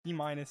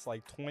T-minus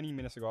like 20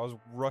 minutes ago. I was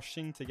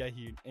rushing to get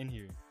in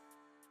here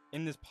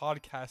in this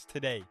podcast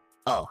today.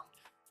 Oh.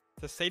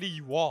 To say to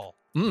you all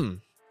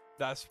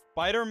that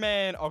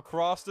Spider-Man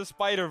Across the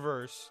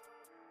Spider-Verse,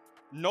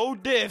 No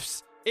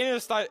Diffs, Into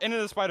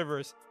the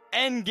Spider-Verse,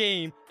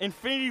 Endgame,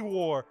 Infinity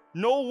War,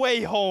 No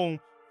Way Home,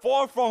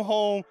 Far From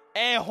Home,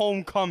 and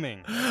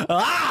Homecoming.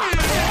 I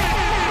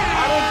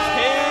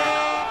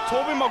don't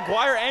care. Tobey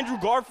Maguire, Andrew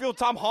Garfield,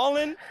 Tom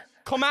Holland,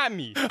 come at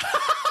me.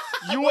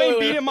 You ain't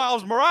beating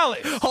Miles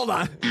Morales. Hold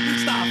on.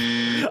 Stop.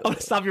 I'm going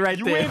to stop you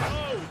right there.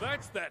 Oh,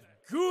 that's that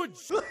good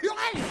shit.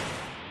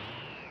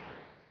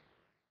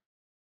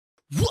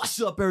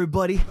 What's up,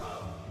 everybody?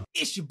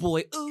 It's your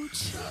boy,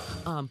 Ooch.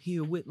 I'm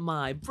here with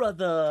my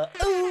brother,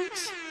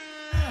 Ooch.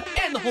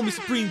 And the homie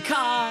Supreme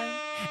Kai.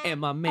 And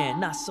my man,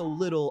 Not So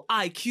Little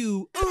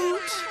IQ,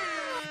 Ooch.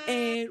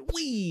 And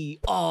we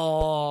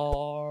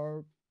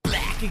are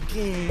back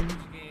again.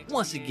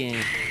 Once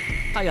again.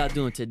 How y'all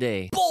doing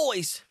today?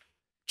 Boys!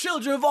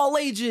 Children of all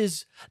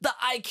ages, the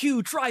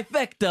IQ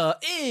trifecta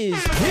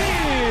is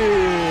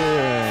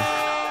here!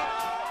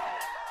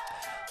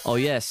 Oh,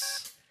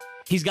 yes.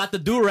 He's got the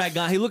do-rag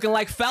on. He looking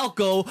like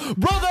Falco.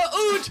 Brother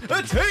Ooch,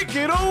 take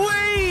it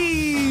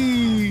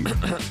away!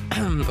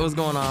 What's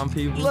going on,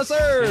 people? Yes,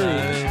 sir!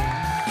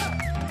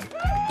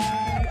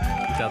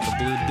 Got the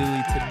blue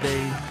dewey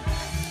today.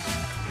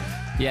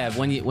 Yeah,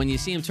 when you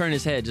see him turn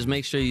his head, just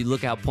make sure you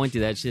look how pointy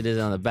that shit is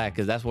on the back,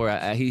 because that's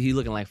where he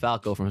looking like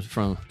Falco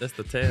from. That's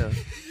the tail.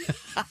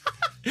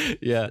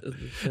 Yeah. That's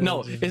the tail,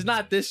 No, Jim. it's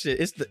not this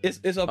shit.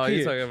 It's up Oh, here.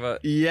 you're talking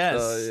about? Yes.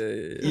 Oh,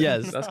 yeah.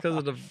 Yes. That's because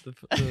of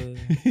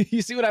the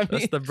You see what I mean?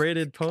 that's the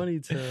braided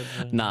ponytail.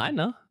 Man.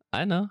 Nah,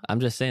 I know. I'm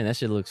just saying that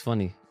shit looks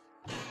funny.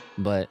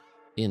 But,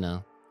 you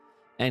know.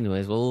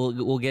 Anyways,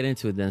 we'll get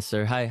into it then,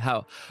 sir.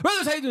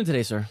 Brothers, how you doing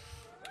today, sir?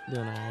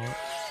 Doing all right.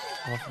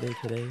 Off day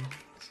today.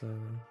 So,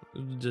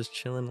 just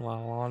chilling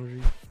while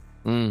laundry,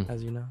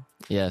 as you know.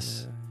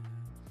 Yes.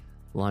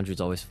 Laundry's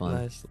always fun.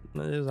 Nice. It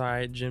was all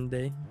right. Gym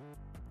day.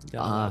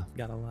 Got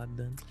a lot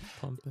done.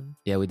 Pumping.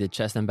 Yeah, we did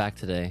chest and back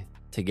today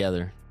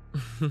together.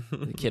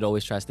 The kid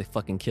always tries to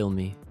fucking kill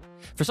me.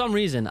 For some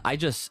reason, I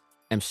just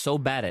am so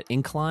bad at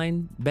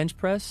incline bench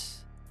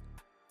press.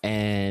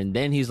 And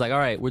then he's like, all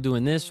right, we're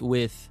doing this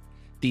with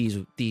these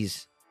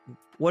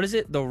what is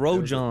it? The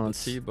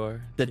Rojons. The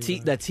T-bar.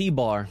 The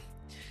T-bar.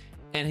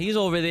 And he's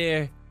over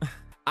there.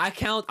 I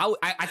count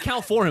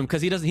for him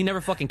because he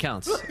never fucking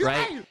counts,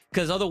 right?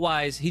 Because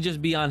otherwise he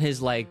just be on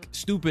his like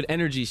stupid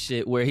energy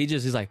shit where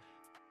he's like,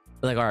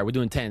 all right, we're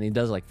doing 10. And he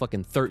does like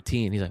fucking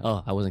 13. He's like,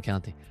 oh, I wasn't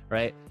counting,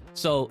 right?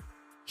 So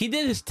he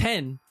did his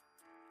 10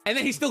 and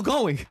then he's still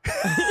going.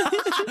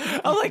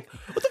 I'm like,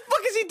 what the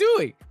fuck is he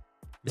doing?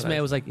 This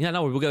man was like, yeah,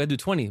 no, we're gonna do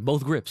 20,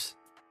 both grips.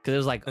 Because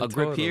there's like a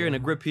grip here and a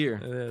grip here.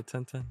 Yeah,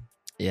 10-10.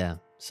 Yeah,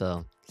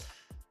 so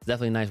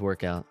definitely a nice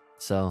workout.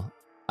 So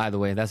either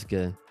way, that's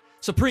good.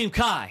 Supreme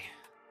Kai,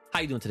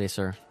 how you doing today,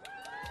 sir?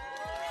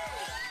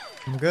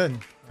 I'm good.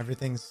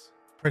 Everything's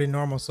pretty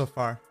normal so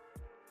far.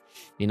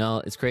 You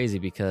know, it's crazy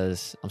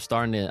because I'm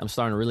starting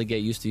to really get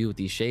used to you with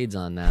these shades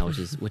on now, which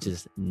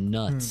is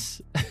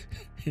nuts.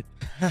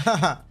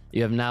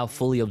 You have now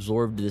fully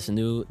absorbed this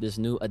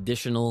new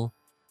additional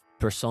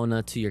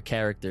persona to your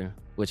character,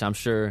 which I'm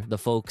sure the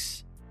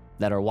folks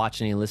that are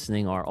watching and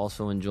listening are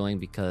also enjoying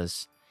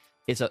because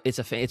it's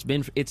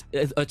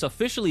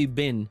officially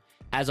been,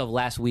 as of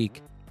last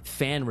week,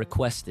 fan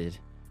requested.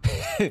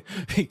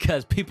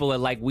 Because people are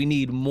like, we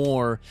need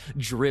more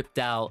dripped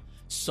out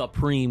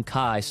Supreme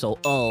Kai. So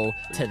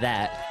to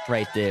that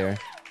right there,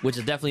 which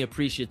is definitely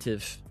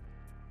appreciative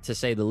to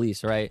say the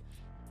least, right?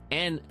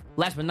 And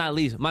last but not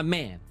least, my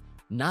man,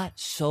 Not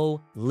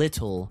So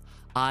Little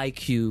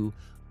IQ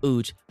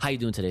Ooch, how you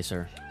doing today,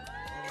 sir?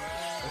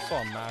 I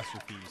saw a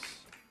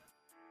masterpiece.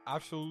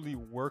 Absolutely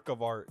work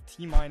of art.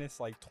 T-minus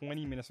like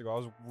 20 minutes ago. I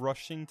was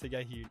rushing to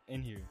get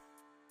in here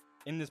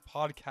in this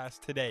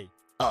podcast today.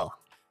 Oh.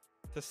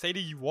 To say to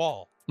you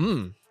all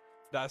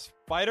that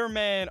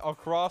Spider-Man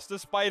Across the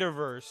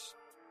Spider-Verse,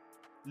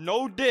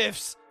 No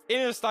Diffs,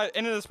 Into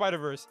the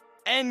Spider-Verse,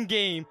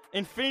 Endgame,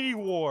 Infinity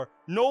War,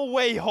 No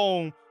Way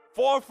Home,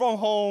 Far From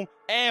Home,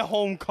 and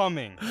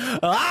Homecoming.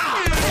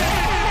 I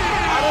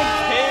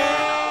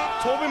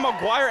don't care. Tobey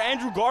Maguire,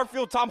 Andrew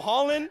Garfield, Tom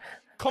Holland,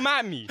 come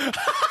at me.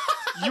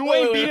 You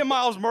ain't beating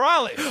Miles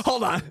Morales.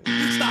 Hold on.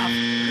 Stop.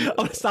 I'm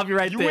going to stop you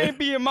right there. You ain't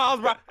beating Miles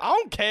Morales. I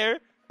don't care.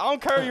 I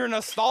don't care your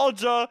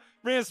nostalgia.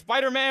 Bringing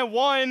Spider-Man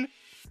 1.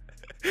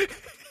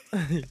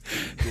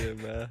 Yeah,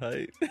 man.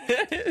 Hype.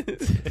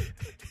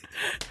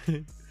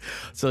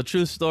 So,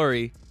 true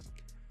story.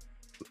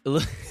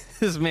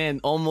 This man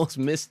almost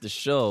missed the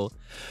show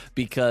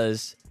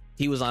because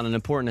he was on an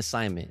important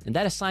assignment. And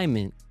that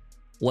assignment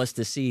was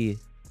to see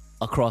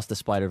Across the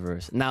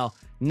Spider-Verse. Now,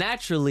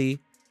 naturally,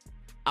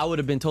 I would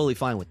have been totally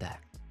fine with that.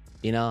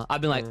 You know,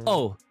 I've been like,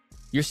 oh,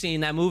 you're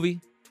seeing that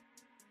movie?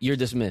 You're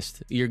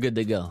dismissed. You're good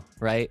to go,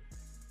 right?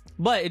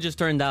 But it just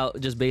turned out,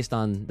 just based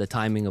on the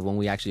timing of when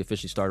we actually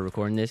officially started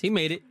recording this, he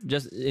made it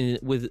just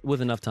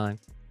with enough time.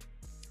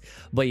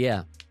 But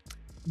yeah,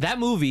 that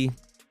movie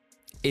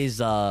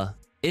is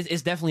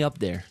it's definitely up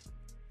there.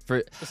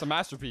 It's a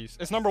masterpiece.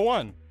 It's number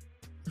one.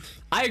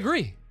 I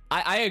agree.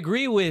 I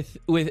agree with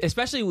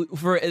especially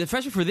for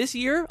this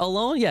year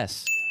alone.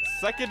 Yes.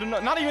 Second,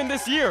 not even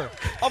this year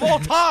of all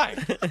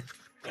time.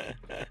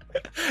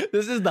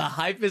 This is the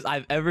hypest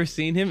I've ever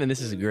seen him, and this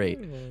is great.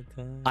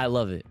 I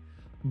love it.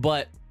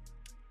 But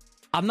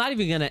I'm not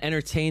even gonna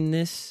entertain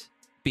this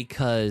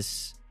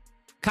because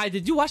Kai,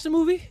 did you watch the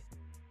movie?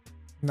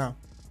 No.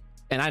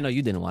 And I know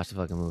you didn't watch the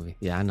fucking movie.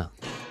 Yeah, I know.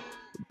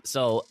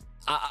 So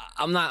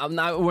I'm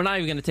not. We're not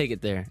even gonna take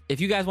it there. If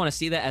you guys want to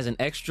see that as an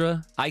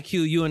extra,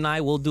 IQ, you and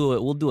I will do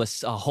it. We'll do a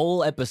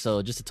whole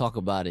episode just to talk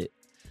about it.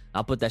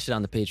 I'll put that shit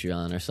on the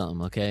Patreon or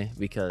something, okay?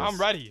 Because I'm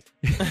ready.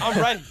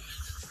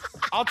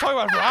 I'll talk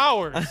about it for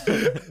hours.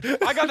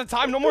 I got the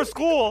time. No more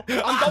school.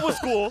 I'm done with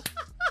school.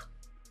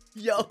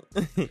 Yo,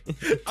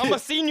 I'm a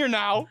senior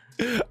now.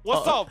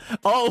 What's up?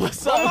 Oh,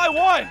 what's up? All I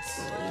want.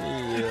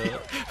 Yeah.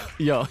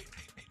 Yo,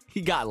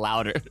 he got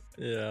louder.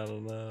 Yeah, I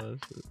don't know.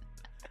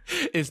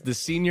 It's the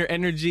senior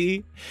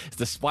energy. It's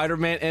the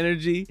Spider-Man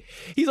energy.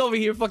 He's over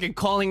here fucking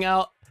calling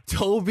out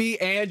Toby,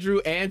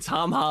 Andrew, and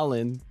Tom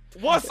Holland.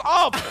 What's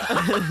up?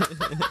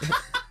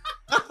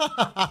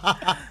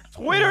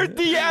 Twitter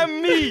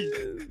DM me.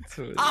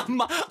 I'm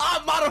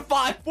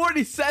modified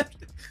 47.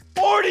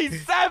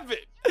 47.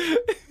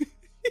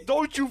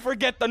 Don't you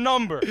forget the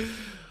number.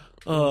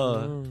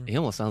 He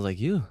almost sounds like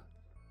you.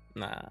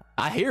 Nah.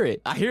 I hear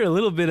it. I hear a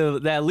little bit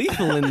of that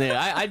lethal in there.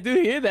 I do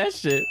hear that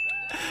shit.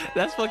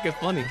 That's fucking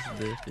funny.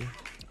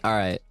 All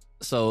right.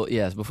 So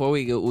yes, before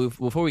we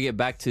get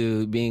back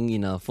to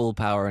being full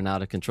power and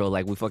out of control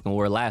like we fucking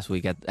were last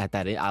week at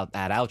that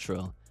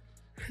outro.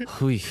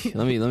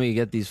 Let me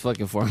get these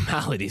fucking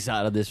formalities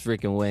out of this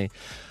freaking way.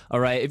 All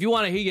right. If you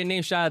want to hear your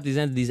name shout out at the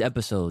end of these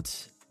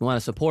episodes, you want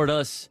to support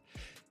us,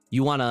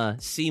 you want to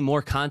see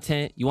more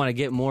content, you want to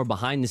get more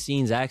behind the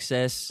scenes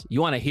access, you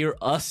want to hear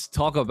us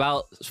talk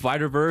about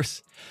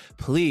Spider-Verse,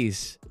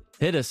 please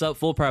hit us up,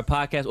 Full Power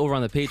Podcast, over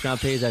on the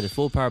Patreon page. That is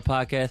Full Power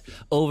Podcast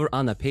over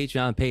on the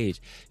Patreon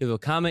page. If you have a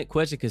comment,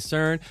 question,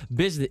 concern,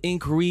 business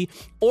inquiry,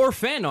 or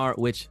fan art,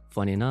 which,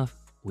 funny enough,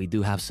 we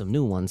do have some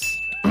new ones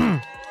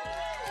that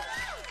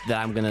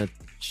I'm going to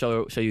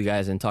show you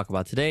guys and talk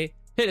about today.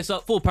 Hit us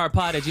up,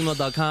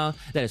 fullpowerpod@gmail.com.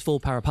 That is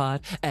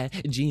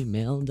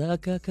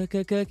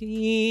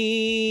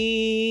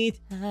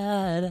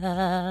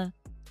fullpowerpod@gmail.com.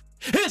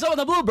 Hit us up with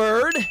the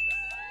Bluebird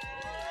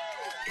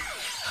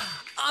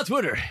on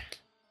Twitter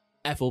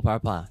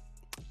 @fullpowerpod.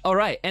 All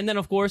right, and then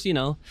of course,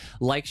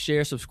 like,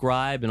 share,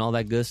 subscribe, and all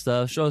that good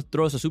stuff.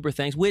 Throw us a super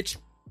thanks, which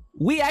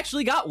we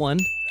actually got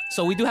one.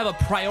 So we do have a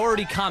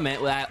priority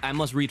comment that I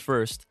must read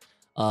first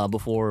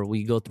before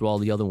we go through all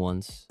the other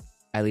ones.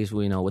 At least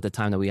we know with the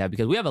time that we have,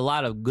 because we have a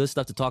lot of good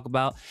stuff to talk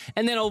about.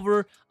 And then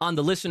over on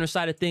the listener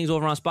side of things,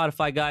 over on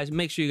Spotify, guys,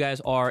 make sure you guys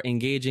are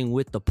engaging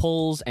with the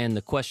polls and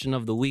the question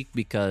of the week,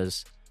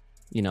 because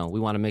we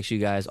want to make sure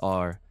you guys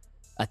are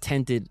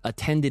attended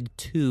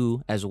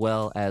to, as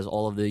well as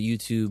all of the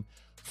YouTube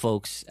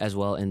folks as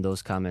well in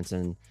those comments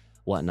and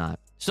whatnot.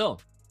 So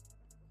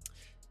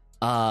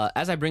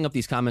as I bring up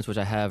these comments, which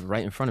I have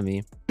right in front of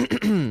me,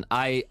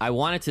 I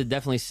wanted to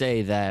definitely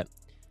say that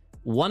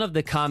one of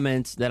the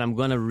comments that I'm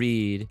going to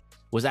read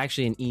was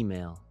actually an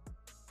email.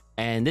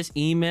 And this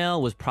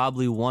email was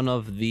probably one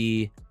of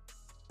the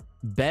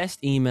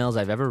best emails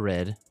I've ever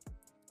read.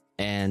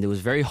 And it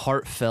was very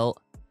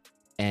heartfelt.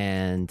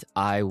 And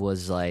I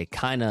was like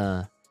kind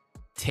of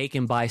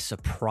taken by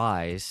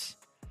surprise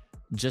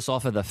just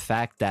off of the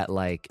fact that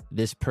like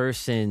this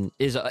person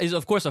is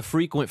of course a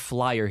frequent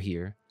flyer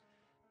here.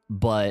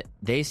 But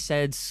they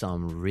said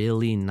some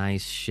really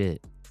nice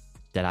shit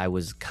that I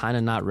was kind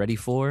of not ready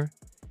for.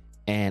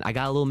 And I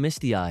got a little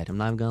misty-eyed. I'm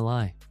not even gonna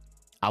lie.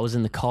 I was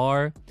in the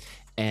car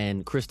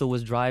and Crystal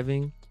was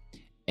driving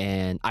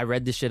and I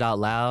read this shit out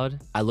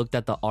loud. I looked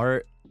at the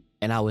art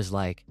and I was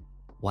like,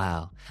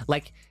 wow.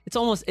 Like, it's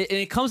almost, and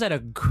it comes at a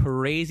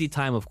crazy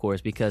time, of course,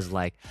 because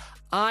like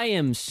I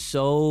am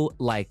so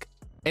like,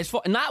 as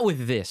far, not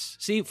with this.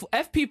 See,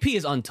 FPP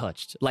is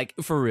untouched. Like,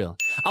 for real.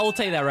 I will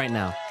tell you that right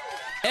now.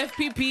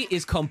 FPP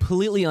is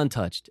completely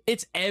untouched.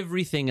 It's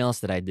everything else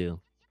that I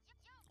do.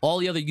 All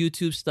the other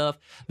YouTube stuff,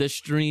 the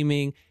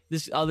streaming,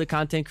 this other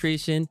content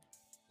creation,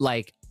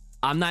 like,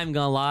 I'm not even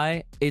gonna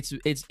lie, it's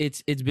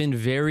been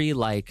very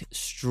like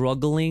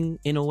struggling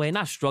in a way.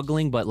 Not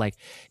struggling, but like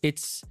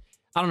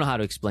I don't know how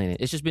to explain it.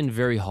 It's just been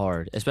very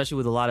hard, especially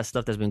with a lot of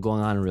stuff that's been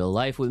going on in real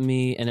life with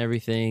me and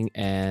everything.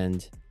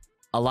 And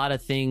a lot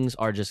of things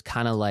are just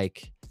kind of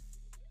like,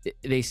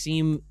 they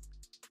seem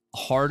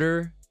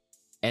harder,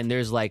 and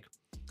there's a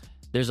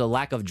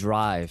lack of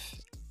drive.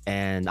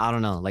 And I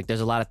don't know, like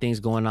there's a lot of things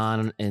going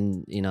on,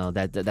 and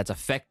that's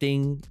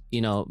affecting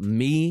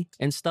me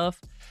and stuff.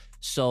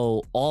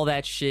 So all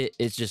that shit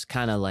is just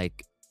kind of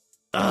like,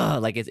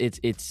 like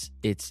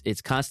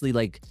it's constantly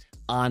like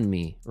on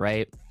me,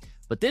 right?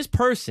 But this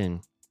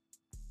person,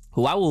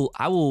 who I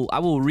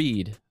will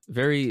read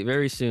very,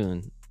 very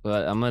soon,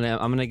 but I'm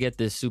gonna get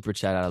this super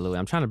chat out of the way.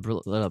 I'm trying to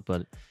pull it up,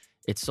 but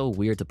it's so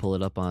weird to pull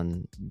it up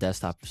on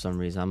desktop for some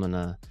reason. I'm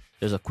gonna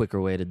There's a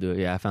quicker way to do it.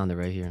 Yeah, I found it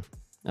right here.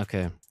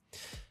 Okay.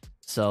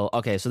 So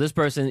this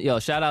person, yo,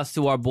 shout outs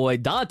to our boy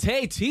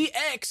Dante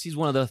TX. He's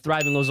one of the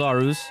thriving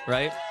Ozarus,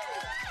 right?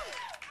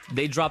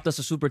 They dropped us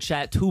a super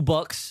chat,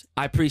 $2.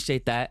 I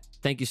appreciate that.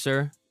 Thank you,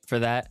 sir, for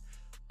that.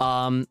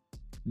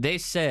 They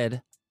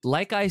said,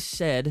 like I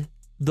said,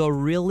 the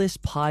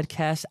realest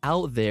podcast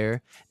out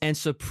there, and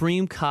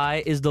Supreme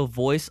Kai is the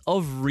voice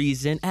of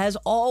reason as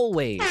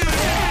always.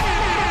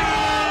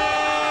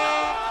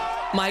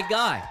 My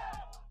guy.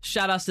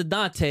 Shout outs to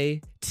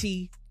Dante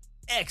TX.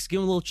 Give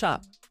him a little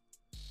chop.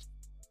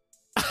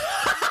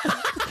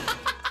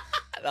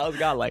 That was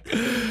godlike.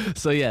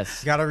 So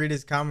yes. You gotta read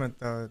his comment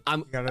though.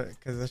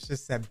 Because it's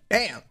just said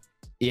bam.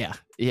 Yeah.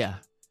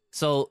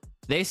 So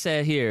they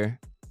said here,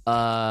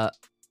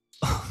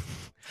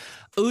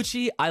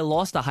 Uchi, I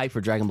lost the hype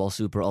for Dragon Ball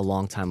Super a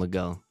long time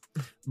ago.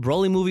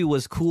 Broly movie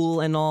was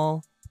cool and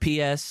all.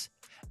 P.S.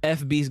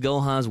 FB's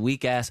Gohan's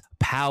weak ass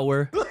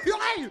power.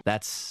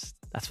 That's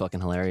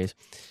fucking hilarious.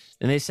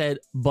 And they said,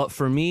 but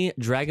for me,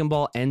 Dragon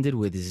Ball ended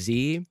with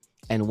Z,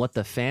 and what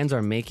the fans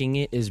are making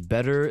it is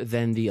better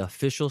than the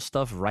official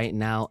stuff right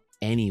now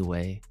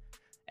anyway.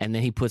 And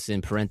then he puts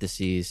in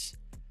parentheses,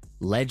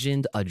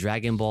 Legend, a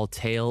Dragon Ball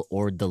Tale,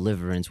 or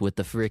Deliverance, with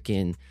the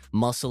freaking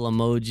muscle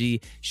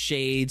emoji,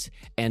 shades,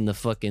 and the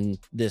fucking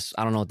this.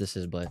 I don't know what this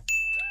is, but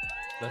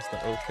That's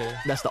the okay.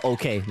 that's the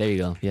okay. There you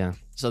go. Yeah.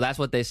 So that's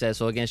what they said.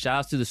 So again, shout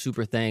outs to the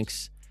super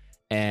thanks.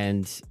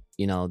 And,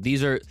 you know,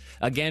 these are,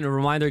 again, a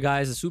reminder,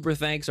 guys, the super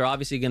thanks are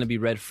obviously going to be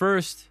read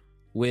first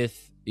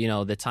with, you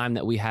know, the time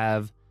that we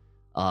have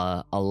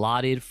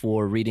allotted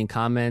for reading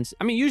comments.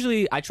 I mean,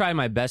 usually I try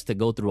my best to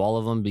go through all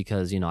of them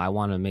because, you know, I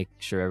want to make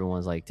sure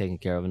everyone's like taken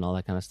care of and all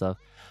that kind of stuff.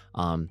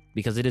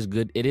 Because it is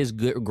good. It is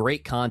good,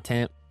 great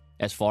content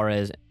as far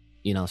as,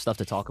 you know, stuff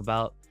to talk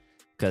about.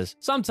 Because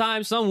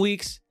sometimes, some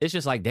weeks, it's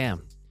just like,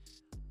 damn,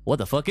 what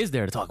the fuck is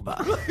there to talk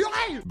about?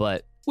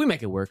 But we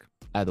make it work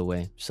either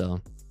way. So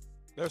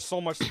there's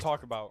so much to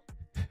talk about.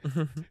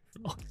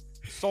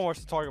 So much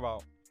to talk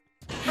about.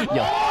 yo, why'd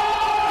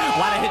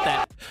I hit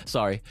that?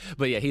 Sorry.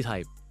 But yeah, he's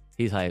hype.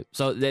 He's hype.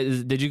 So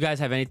did you guys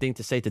have anything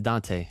to say to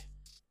Dante?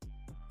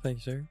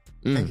 Thank you, sir.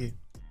 Thank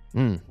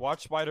you.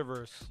 Watch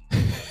Spider-Verse.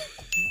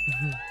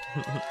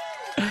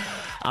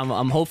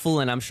 I'm hopeful,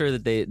 and I'm sure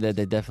that they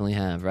definitely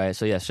have, right?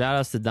 So yeah, shout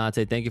outs to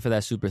Dante. Thank you for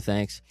that super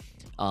thanks.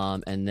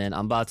 And then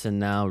I'm about to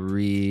now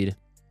read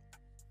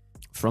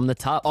from the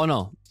top. Oh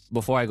no,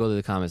 before I go to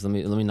the comments, let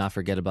me not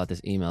forget about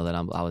this email that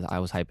I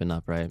was hyping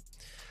up, right?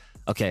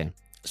 Okay.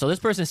 So this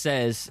person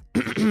says,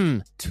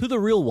 to the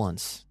real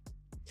ones,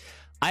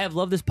 I have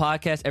loved this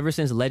podcast ever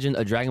since Legend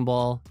of Dragon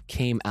Ball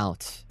came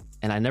out,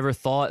 and I never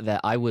thought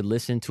that I would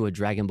listen to a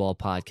Dragon Ball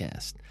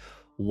podcast.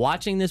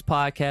 Watching this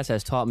podcast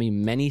has taught me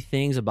many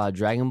things about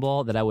Dragon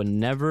Ball that I would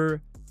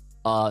never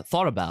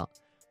thought about.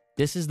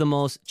 This is the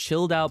most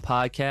chilled out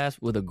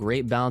podcast with a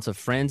great balance of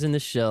friends in the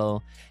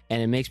show,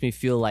 and it makes me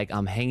feel like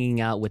I'm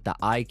hanging out with the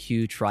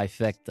IQ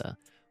trifecta.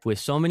 With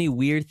so many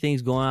weird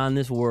things going on in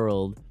this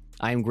world,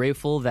 I am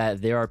grateful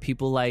that there are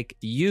people like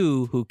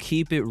you who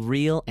keep it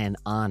real and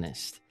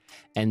honest.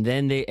 And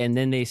then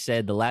they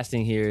said, the last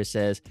thing here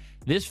says,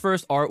 this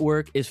first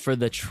artwork is for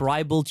the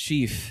tribal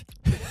chief.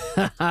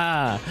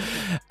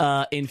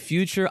 In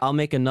future, I'll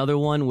make another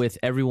one with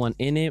everyone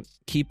in it.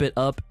 Keep it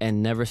up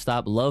and never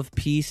stop. Love,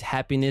 peace,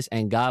 happiness,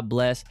 and God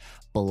bless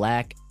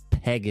Black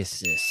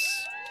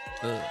Pegasus.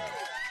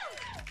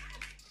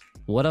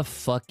 What a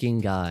fucking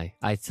guy.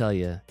 I tell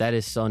you, that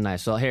is so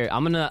nice. So here,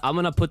 I'm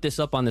gonna put this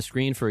up on the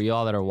screen for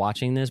y'all that are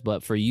watching this,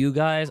 but for you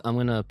guys, I'm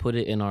gonna put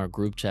it in our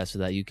group chat so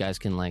that you guys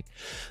can like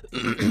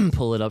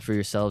pull it up for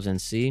yourselves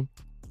and see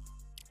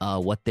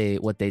what they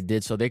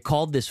did. So they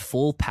called this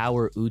full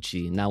power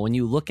Uchi. Now when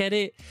you look at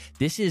it,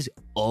 this is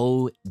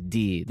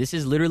OD. This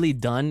is literally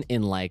done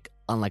in like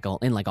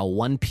a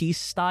One Piece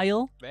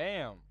style.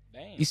 Bam.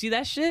 Damn. You see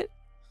that shit?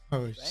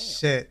 Oh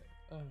shit.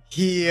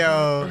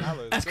 Yo.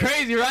 That's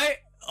crazy, right?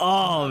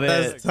 Oh man,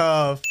 That's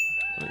tough.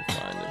 Let me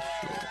find this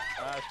shit.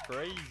 That's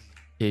crazy.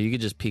 Yeah, you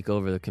could just peek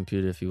over the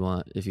computer if you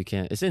want. If you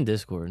can't, it's in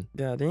Discord.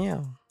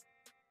 Goddamn.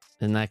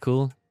 Isn't that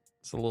cool?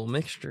 It's a little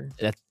mixture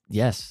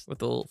Yes. with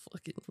the little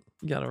fucking.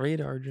 You got a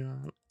radar,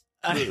 John.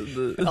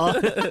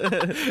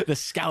 The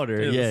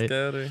scouter. Yeah. The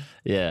scouter.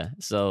 Yeah.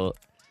 So,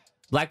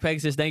 Black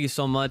Pegasus, thank you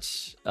so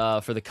much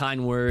for the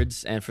kind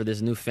words and for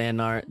this new fan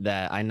art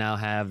that I now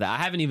have. That I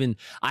haven't even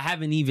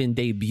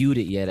debuted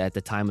it yet at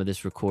the time of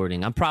this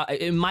recording.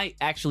 It might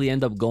actually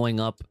end up going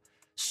up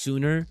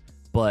sooner,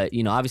 but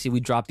you know, obviously we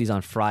drop these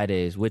on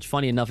Fridays, which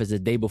funny enough is the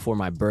day before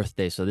my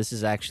birthday. So this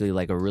is actually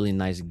like a really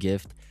nice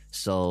gift.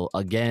 So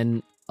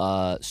again,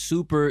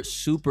 super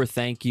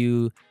thank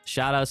you.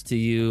 Shout outs to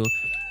you.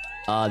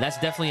 That's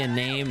definitely a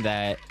name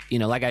that, you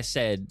know, like I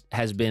said,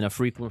 has been a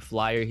frequent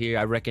flyer here.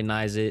 I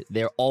recognize it.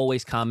 They're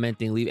always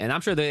commenting, and I'm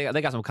sure they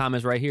got some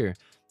comments right here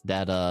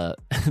that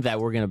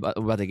that we're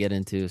about to get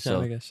into. Can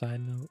I make a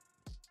side note?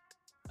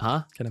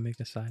 Huh? Can I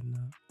make a side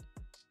note?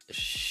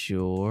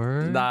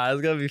 Sure. Nah,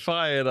 it's gonna be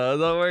fire though.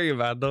 Don't worry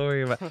about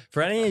it.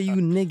 For any of you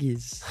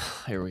niggas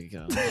Here we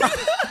go.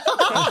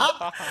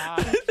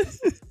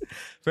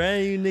 For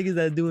any of you niggas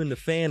that doing the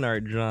fan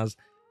art drawings,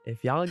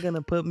 if y'all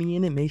gonna put me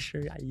in it, make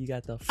sure you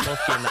got the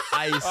fucking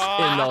ice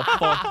in the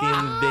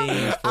fucking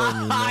veins for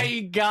me.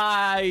 My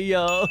guy,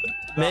 yo.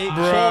 Make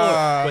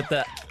Bruh.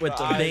 sure with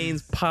the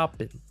veins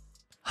popping.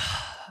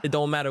 It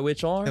don't matter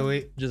which arm. Hey,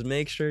 wait. Just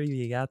make sure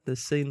you got the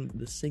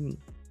signal.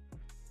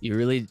 You're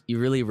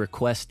really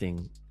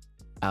requesting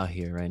out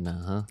here right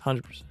now, huh?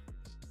 100%.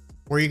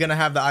 Where you gonna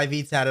have the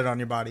IV tatted on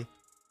your body?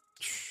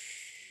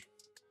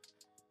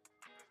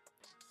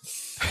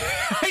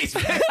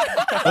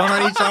 One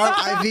on each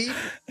arm, IV.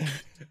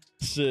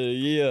 Shit,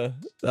 yeah.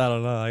 I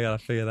don't know. I gotta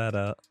figure that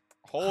out.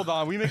 Hold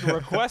on, we making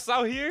requests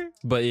out here?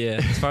 But yeah,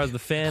 as far as the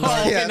fan Oh,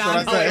 art, Yeah, that's what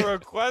I'm We making saying.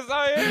 requests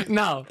out here?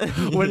 No,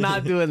 we're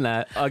not doing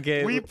that.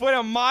 Okay. We put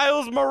a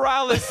Miles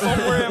Morales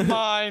somewhere in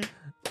mind.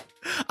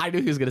 I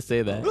knew he was gonna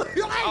say that.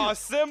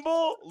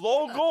 Symbol,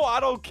 logo, I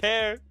don't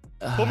care.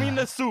 Put me in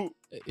the suit.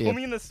 Yeah, Put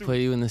me in the suit. Put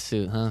you in the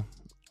suit, huh?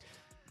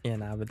 yeah,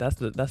 nah. But that's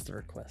the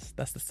request.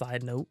 That's the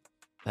side note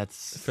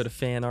That's for the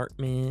fan art,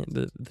 man.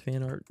 The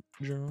fan art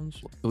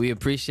drawings. we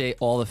appreciate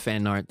all the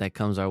fan art that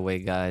comes our way,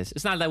 guys.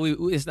 It's not that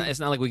it's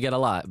not like we get a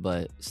lot,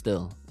 but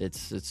still,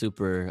 it's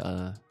super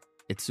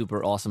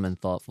awesome and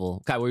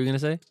thoughtful. Kai, what were you gonna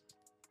say?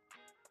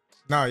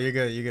 No, you're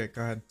good. You're good.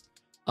 Go ahead.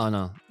 Oh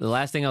no, the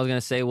last thing I was gonna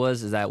say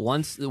is that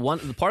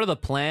part of the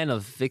plan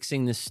of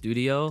fixing this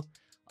studio,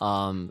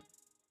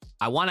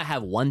 I want to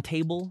have one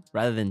table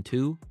rather than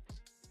two,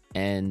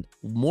 and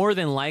more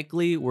than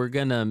likely we're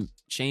gonna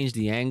change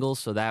the angle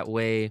so that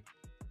way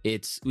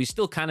we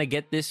still kind of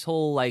get this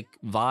whole like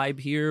vibe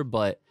here,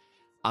 but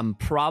I'm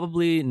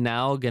probably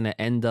now gonna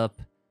end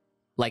up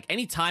like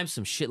anytime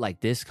some shit like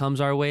this comes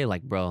our way,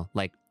 like bro,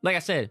 like I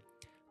said,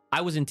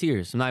 I was in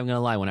tears. I'm not even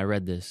gonna lie when I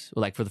read this,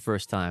 like for the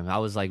first time. I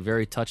was like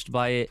very touched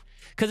by it.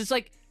 Cause it's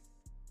like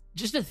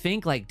just to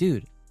think like,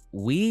 dude,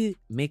 we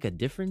make a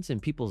difference in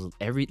people's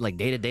every like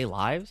day-to-day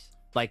lives.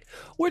 Like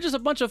we're just a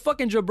bunch of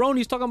fucking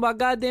jabronis talking about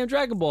goddamn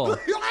Dragon Ball.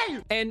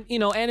 And you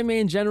know, anime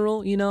in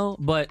general, you know,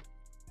 but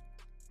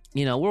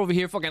you know, we're over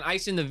here fucking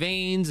ice in the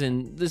veins,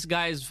 and this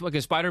guy's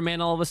fucking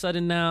Spider-Man all of a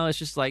sudden now. It's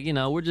just like, you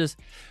know, we're just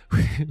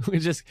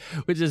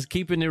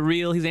keeping it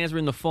real. He's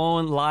answering the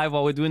phone live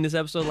while we're doing this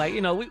episode. Like,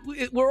 you know,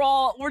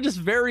 we're just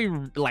very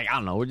like, I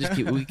don't know,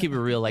 we keep it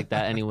real like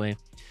that anyway.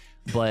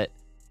 But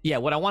yeah,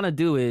 what I want to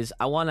do is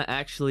I want to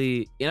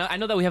actually, you know, I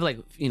know that we have like,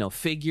 you know,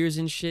 figures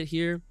and shit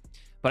here,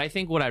 but I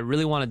think what I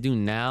really want to do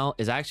now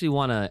is I actually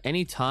want to,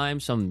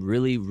 anytime some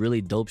really, really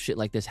dope shit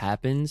like this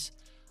happens,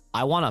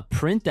 I want to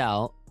print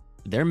out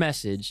their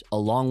message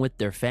along with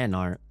their fan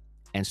art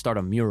and start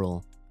a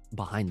mural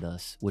behind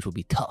us, which would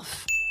be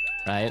tough,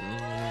 right?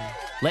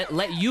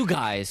 Let you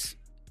guys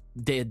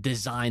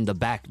design the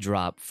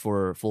backdrop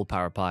for Full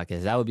Power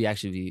Podcast. That would be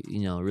actually,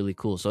 you know, really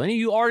cool. So any of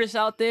you artists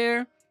out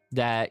there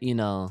that, you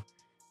know,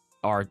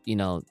 are, you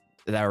know,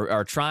 that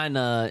are trying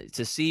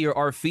to see your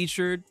art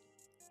featured,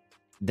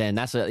 then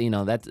that's a, you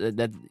know,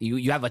 that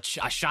you have a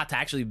shot to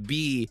actually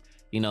be,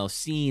 you know,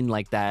 seen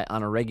like that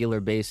on a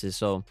regular basis.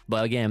 So,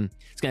 but again,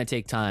 it's going to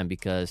take time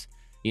because,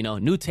 you know,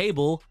 new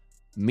table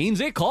means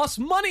it costs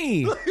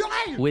money,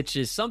 which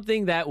is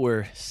something that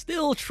we're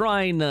still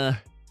trying to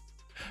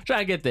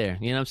get there.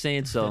 You know what I'm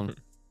saying? So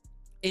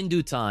in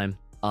due time.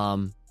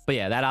 But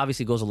yeah, that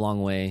obviously goes a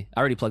long way. I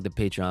already plugged the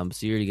Patreon,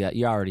 so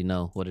you already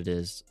know what it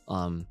is.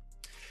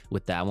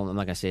 With that, I'm not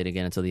going to say it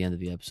again until the end of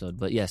the episode.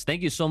 But yes,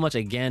 thank you so much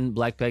again,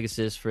 Black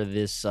Pegasus, for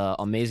this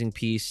amazing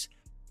piece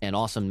and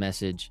awesome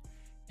message.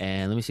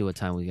 And let me see what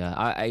time we got.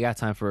 I got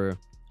time for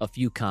a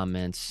few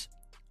comments.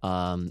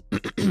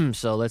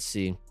 So let's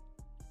see.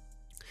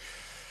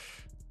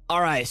 All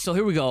right, so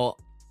here we go.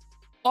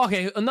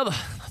 Okay, another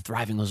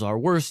thriving are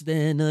worse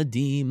than a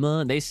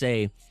demon. They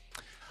say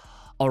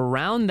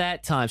around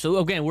that time. So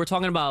again, we're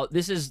talking about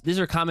these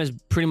are comments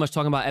pretty much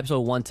talking about episode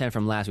 110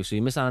 from last week. So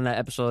you missed out on that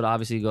episode,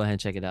 obviously go ahead and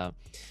check it out.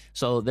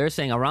 So they're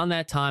saying around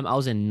that time I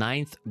was in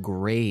 9th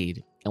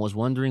grade and was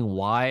wondering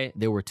why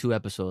there were 2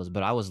 episodes,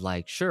 but I was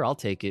like, sure, I'll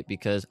take it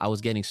because I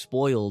was getting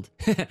spoiled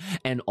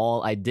and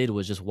all I did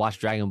was just watch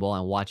Dragon Ball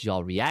and watch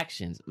y'all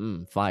reactions.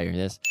 Fire.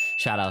 That's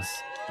shout outs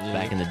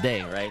back in the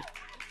day, right?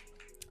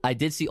 I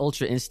did see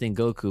Ultra Instinct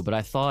Goku, but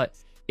I thought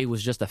it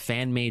was just a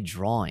fan-made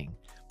drawing.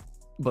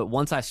 But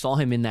once I saw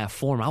him in that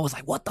form, I was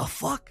like, what the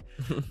fuck?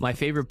 My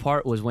favorite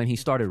part was when he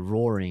started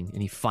roaring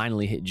and he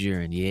finally hit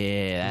Jiren.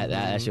 Yeah,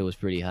 that shit was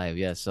pretty hype.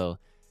 Yeah, so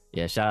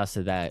yeah, shout outs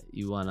to that.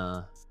 You want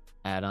to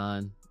add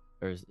on?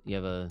 Or you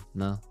have a,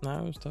 no? No,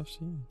 it was tough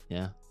seeing.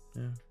 Yeah.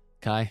 Yeah.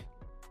 Kai?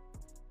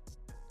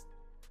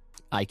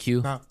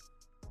 IQ? No.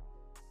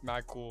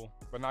 Not cool,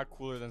 but not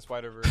cooler than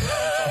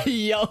Spider-Verse.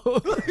 Yo.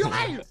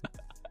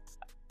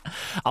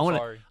 I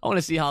want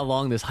to see how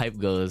long this hype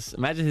goes.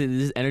 Imagine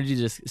this energy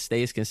just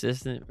stays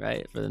consistent,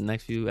 right, for the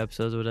next few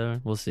episodes or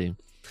whatever. We'll see.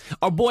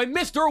 Our boy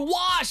Mr.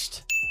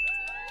 Washed.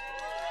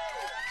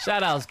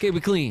 Shout outs, keep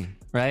it clean,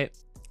 right?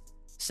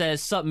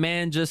 Says, sup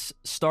man, just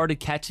started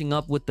catching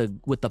up with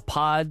the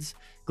pods.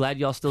 Glad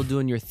y'all still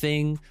doing your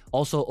thing.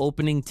 Also,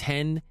 opening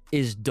 10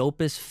 is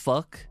dope as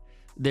fuck.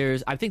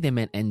 I think they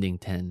meant ending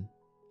 10.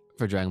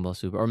 for Dragon Ball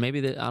Super, or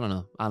maybe I don't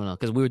know,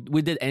 because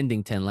we did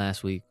ending 10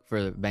 last week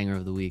for the banger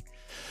of the week.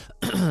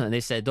 And they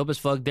said, dope as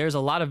fuck. There's a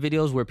lot of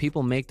videos where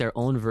people make their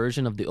own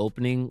version of the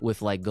opening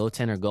with like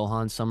Goten or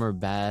Gohan. Some are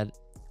bad.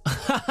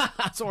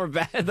 Some are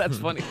bad. That's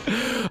funny,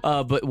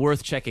 but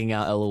worth checking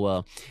out.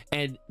 LOL.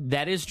 And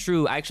that is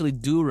true. I actually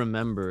do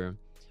remember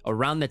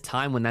around the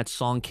time when that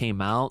song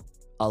came out,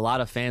 a lot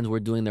of fans were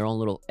doing their own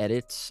little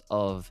edits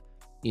of,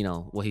 you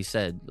know, what he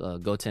said,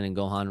 Goten and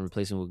Gohan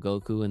replacing with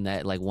Goku in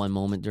that like one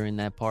moment during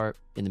that part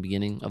in the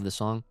beginning of the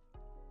song.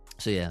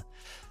 So yeah,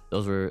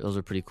 those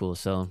were pretty cool.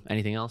 So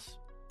anything else?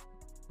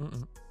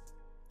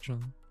 Sure.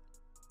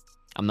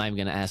 I'm not even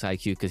gonna ask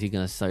IQ because he's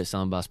gonna start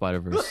something about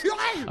Spider-Verse.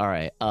 All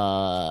right.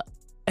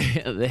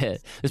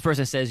 This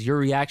person says your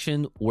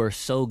reaction were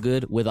so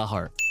good with a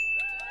heart.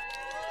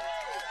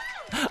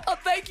 Oh,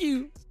 thank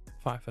you.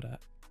 5 for that.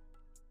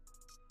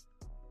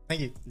 Thank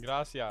you.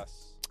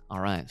 Gracias. All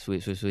right,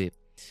 sweet.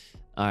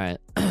 All right.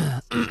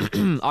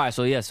 All right,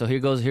 so yeah, so here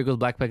goes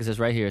Black Pegasus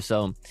right here.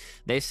 So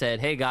they said,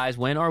 hey guys,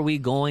 when are we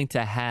going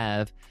to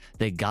have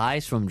the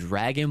guys from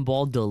Dragon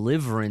Ball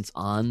Deliverance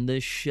on the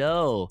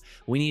show?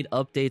 We need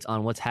updates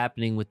on what's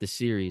happening with the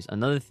series.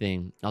 Another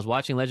thing, I was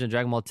watching Legend of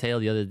Dragon Ball Tale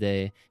the other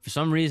day. For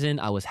some reason,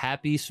 I was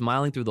happy,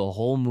 smiling through the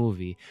whole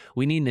movie.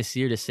 We need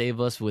Nasir to save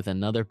us with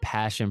another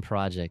passion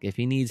project. If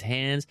he needs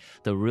hands,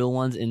 the real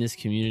ones in this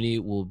community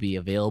will be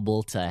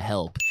available to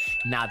help.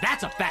 Now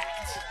that's a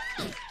fact.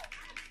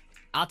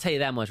 I'll tell you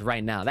that much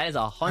right now. That is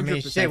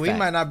 100% shit, we fact.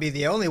 might not be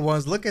the only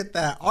ones. Look at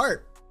that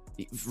art.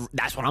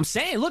 That's what I'm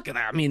saying. Look at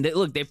that. I mean,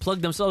 they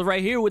plugged themselves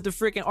right here with the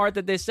freaking art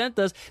that they sent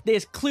us.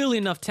 There's clearly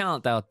enough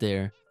talent out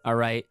there. All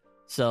right.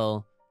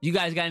 So you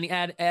guys got any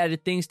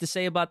added things to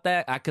say about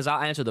that? Because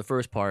I'll answer the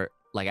first part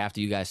like after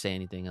you guys say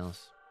anything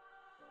else.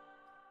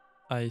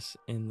 Ice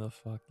in the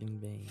fucking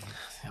vein.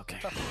 Okay.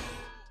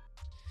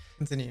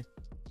 Continue.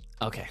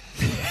 Okay.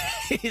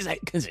 He's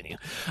like, continue.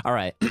 All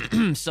right.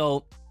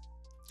 So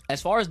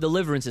as far as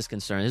Deliverance is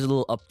concerned, here's a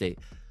little update.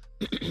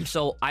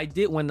 So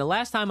when the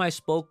last time I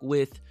spoke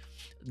with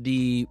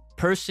the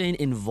person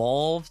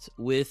involved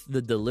with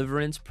the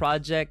Deliverance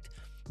project,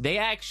 they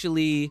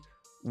actually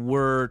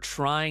were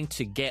trying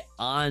to get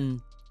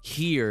on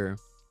here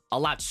a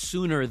lot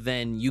sooner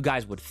than you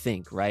guys would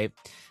think, right?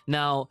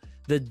 Now,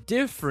 the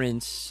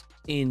difference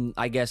in,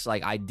 I guess,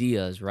 like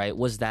ideas, right,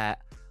 was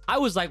that I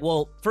was like,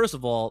 well, first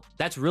of all,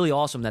 that's really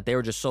awesome that they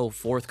were just so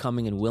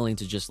forthcoming and willing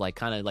to just like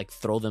kind of like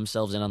throw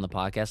themselves in on the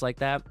podcast like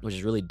that, which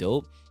is really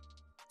dope.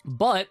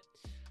 But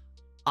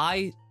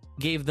I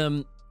gave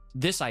them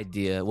this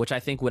idea, which I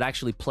think would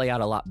actually play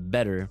out a lot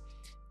better,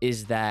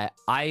 is that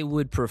I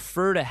would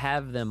prefer to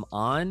have them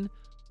on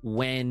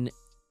when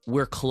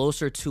we're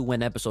closer to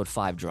when episode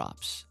 5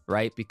 drops,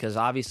 right? Because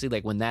obviously,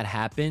 like when that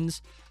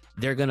happens,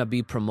 they're going to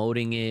be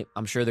promoting it.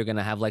 I'm sure they're going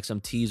to have like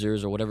some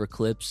teasers or whatever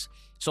clips.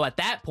 So at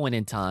that point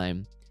in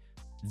time,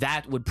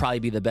 that would probably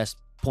be the best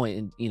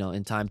point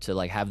in time to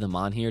like have them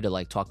on here to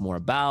like talk more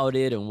about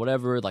it and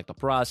whatever, like the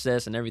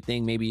process and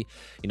everything. Maybe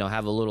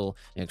have a little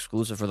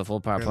exclusive for the Full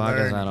Power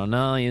Podcast. I don't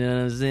know, you know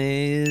what I'm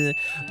saying?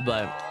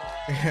 But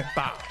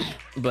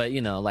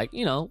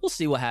we'll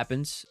see what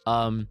happens.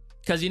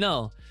 Because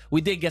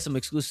we did get some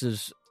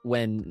exclusives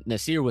when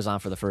Nasir was on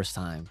for the first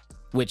time,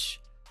 which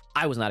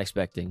I was not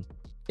expecting.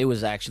 It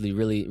was actually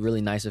really, really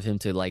nice of him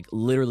to like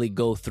literally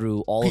go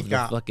through all of the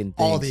fucking things.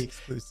 All the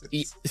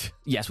exclusives.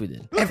 Yes, we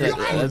did.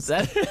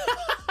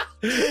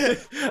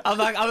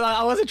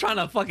 I wasn't trying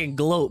to fucking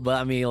gloat, but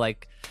I mean,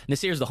 like,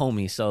 Nasir's the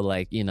homie, so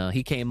like,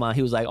 he came on,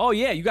 he was like, oh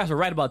yeah, you guys were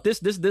right about this.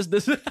 So that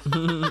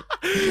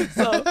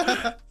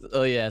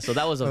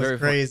was very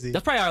crazy.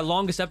 That's probably our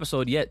longest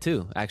episode yet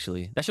too,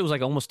 actually. That shit was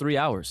like almost 3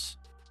 hours.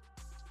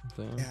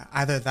 Yeah,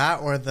 either that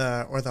or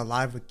the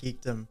live with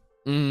Geekdom.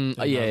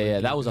 Yeah,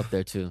 that was up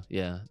there too.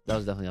 Yeah, that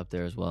was definitely up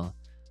there as well.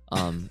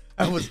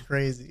 That was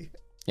crazy.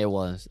 It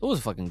was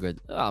fucking good.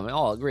 I mean,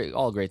 all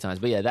great times.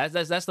 But yeah, that's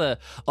the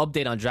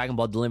update on Dragon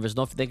Ball Deliverance.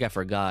 Don't think I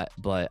forgot,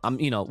 but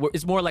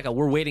it's more like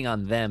we're waiting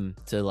on them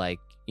to like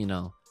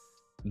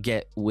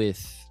get with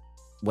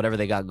whatever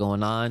they got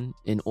going on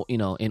in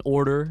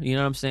order. You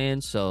know what I'm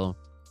saying? So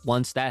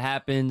once that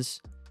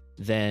happens,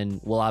 then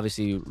we'll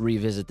obviously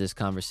revisit this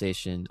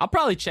conversation. I'll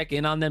probably check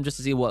in on them just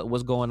to see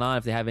what's going on,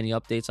 if they have any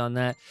updates on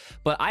that.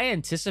 But I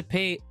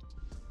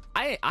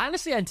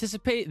honestly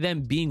anticipate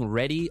them being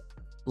ready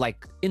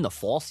like in the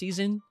fall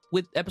season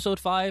with episode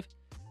 5,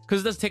 because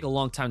it does take a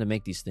long time to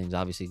make these things,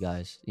 obviously,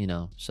 guys,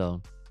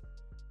 so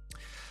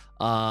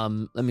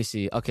let me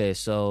see. Okay,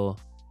 so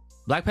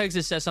Black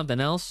Pegasus says something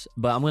else,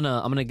 but I'm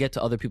gonna get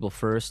to other people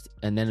first,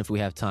 and then if we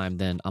have time,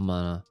 then I'm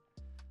gonna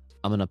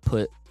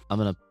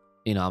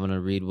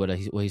read what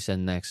he said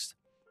next,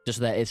 just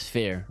so that it's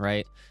fair,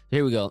 right?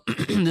 Here we go.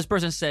 This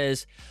person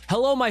says,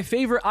 hello, my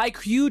favorite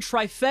IQ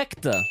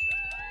trifecta.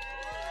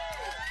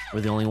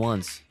 We're the only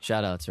ones.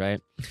 Shout outs, right?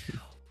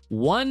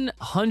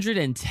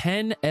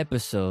 110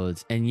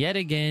 episodes, and yet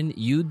again,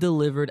 you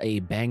delivered a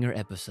banger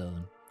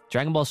episode.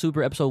 Dragon Ball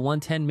Super episode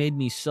 110 made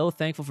me so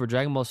thankful for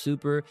Dragon Ball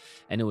Super,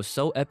 and it was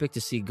so epic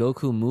to see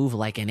Goku move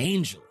like an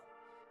angel.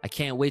 I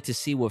can't wait to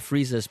see what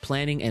Frieza is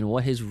planning and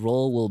what his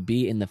role will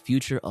be in the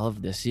future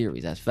of the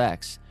series. That's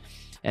facts.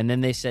 And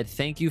then they said,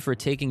 thank you for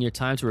taking your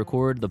time to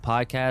record the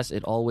podcast.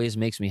 It always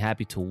makes me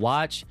happy to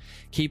watch.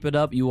 Keep it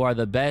up. You are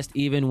the best,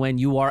 even when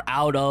you are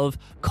out of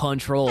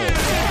control.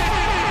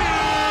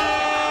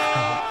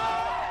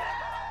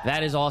 That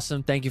is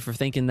awesome. Thank you for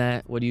thinking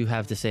that. What do you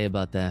have to say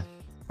about that?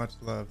 Much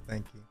love.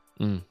 Thank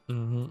you.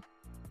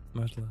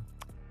 Much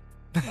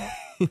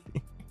love.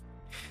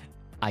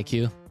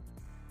 IQ.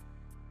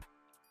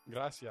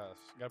 Gracias.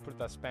 Gotta put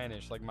that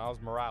Spanish like Miles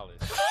Morales.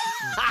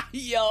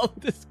 Yo,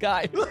 this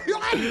guy.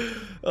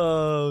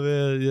 Oh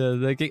man,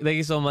 yeah. Thank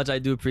you so much. I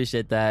do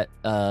appreciate that.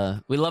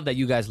 We love that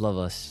you guys love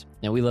us,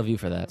 and we love you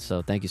for that.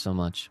 So thank you so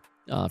much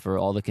for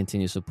all the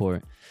continued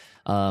support.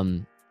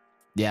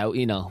 Yeah,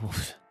 you know,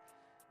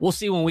 we'll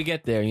see when we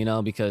get there, you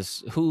know,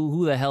 because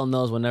who the hell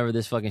knows whenever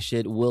this fucking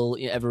shit will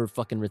ever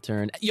fucking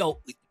return. Yo,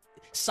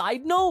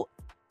 side note.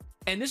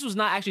 And this was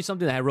not actually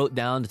something that I wrote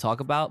down to talk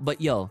about, but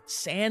yo,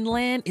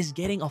 Sandland is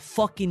getting a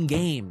fucking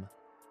game.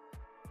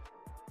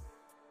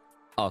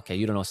 Okay,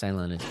 you don't know what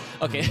Sandland is.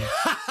 Okay.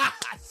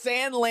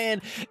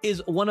 Sandland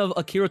is one of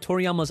Akira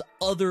Toriyama's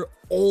other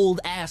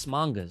old-ass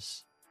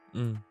mangas.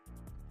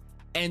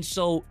 And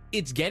so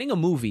it's getting a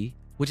movie,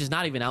 which is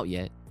not even out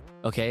yet,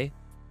 okay?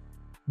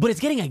 But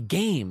it's getting a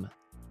game.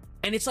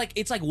 And it's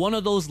like one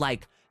of those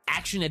like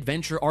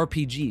action-adventure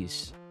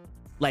RPGs.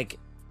 Like,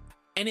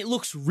 and it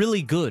looks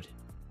really good.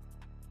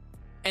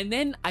 And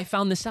then I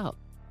found this out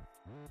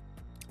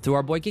through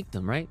our boy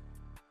Geekdom, right?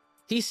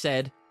 He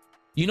said,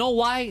 you know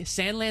why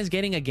Sandland's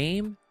getting a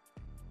game?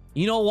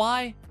 You know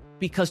why?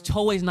 Because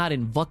Toei's not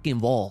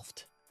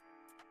involved.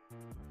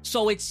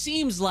 So it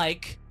seems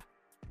like,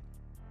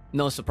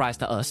 no surprise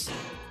to us,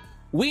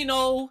 we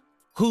know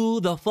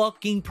who the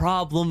fucking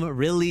problem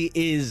really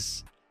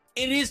is.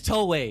 It is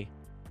Toei.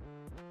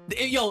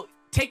 Yo,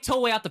 take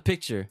Toei out the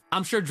picture.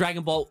 I'm sure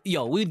Dragon Ball,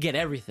 we'd get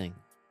everything.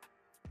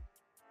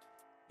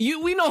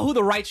 We know who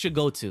the rights should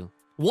go to.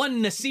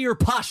 One Nasir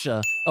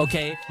Pasha,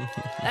 okay?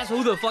 That's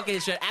who the fuck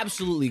it should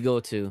absolutely go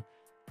to.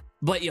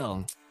 But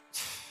yo,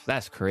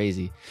 that's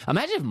crazy.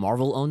 Imagine if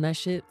Marvel owned that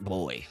shit.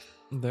 Boy.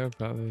 They're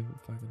probably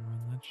fucking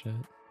run that shit.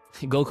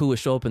 Goku would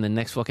show up in the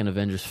next fucking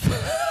Avengers film.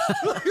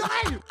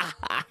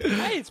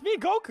 Hey, it's me,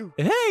 Goku.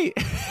 Hey.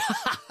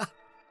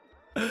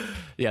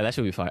 Yeah, that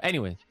should be fire.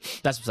 Anyway,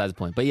 that's besides the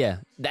point. But yeah,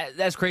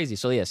 that's crazy.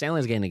 So yeah,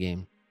 Sandland's getting the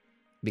game.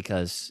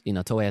 Because, you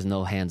know, Toei has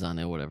no hands on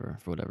it or whatever,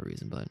 for whatever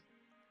reason. But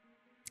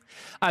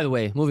either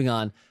way, moving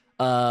on.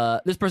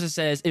 This person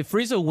says, if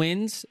Frieza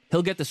wins,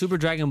 he'll get the Super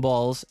Dragon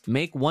Balls,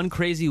 make one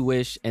crazy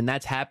wish, and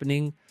that's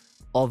happening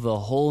of a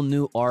whole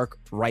new arc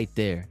right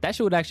there. That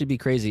shit would actually be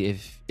crazy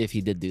if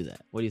he did do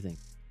that. What do you think?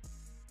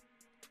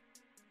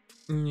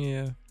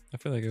 Yeah, I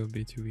feel like it would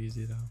be too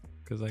easy, though.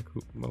 Because, like,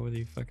 what would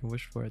he fucking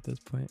wish for at this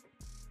point?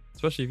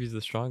 Especially if he's the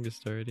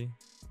strongest already.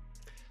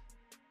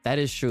 That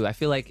is true. I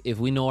feel like if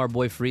we know our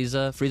boy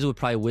Frieza would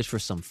probably wish for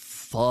some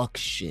fuck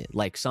shit.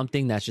 Like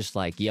something that's just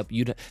like, yep,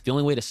 the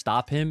only way to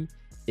stop him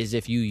is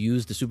if you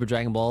use the Super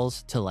Dragon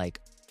Balls to like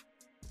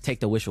take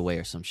the wish away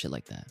or some shit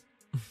like that.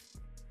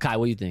 Kai,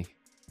 what do you think?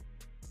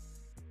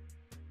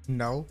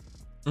 No.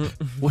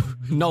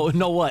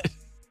 No, what?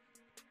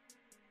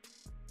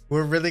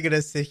 We're really going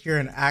to sit here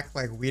and act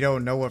like we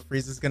don't know what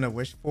Frieza's going to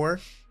wish for?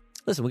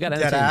 Listen, we got to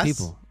entertain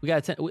people. We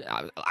got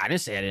to. I didn't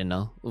say I didn't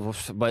know,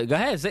 but go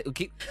ahead.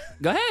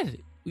 Go ahead.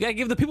 We gotta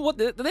give the people what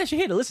they should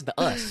hear to listen to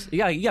us. You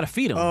gotta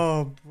feed them.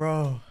 Oh,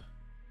 bro.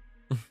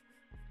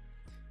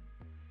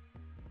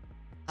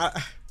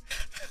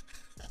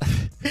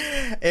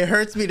 It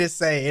hurts me to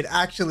say. It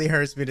actually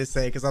hurts me to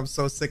say because I'm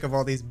so sick of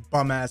all these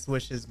bum ass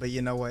wishes. But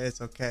you know what?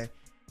 It's okay.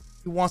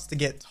 He wants to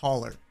get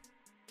taller.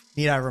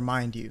 Need I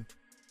remind you?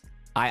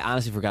 I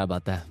honestly forgot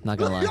about that. Not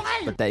gonna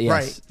lie, but that yes,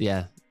 Right.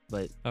 Yeah.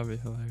 But That'd be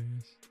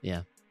hilarious.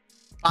 yeah.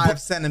 5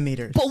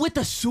 centimeters. But with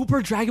the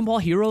Super Dragon Ball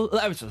heroes,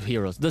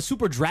 the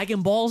Super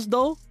Dragon Balls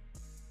though,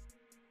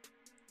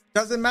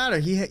 Doesn't matter.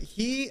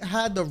 He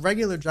had the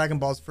regular Dragon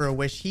Balls for a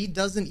wish. He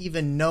doesn't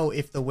even know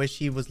if the wish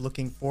he was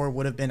looking for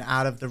would have been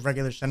out of the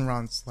regular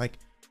Shenron's like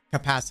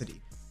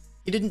capacity.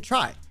 He didn't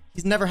try.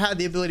 He's never had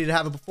the ability to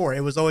have it before. It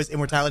was always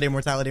immortality,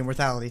 immortality,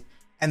 immortality.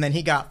 And then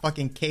he got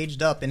fucking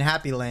caged up in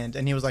Happy Land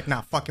and he was like,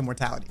 nah, fuck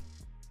immortality.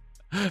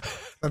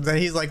 So then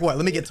he's like, what?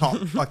 Let me get tall.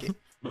 Fuck it.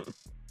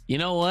 you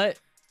know what?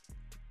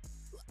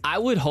 I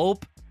would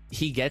hope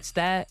he gets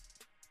that.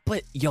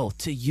 But yo,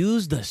 to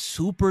use the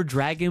Super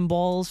Dragon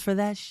Balls for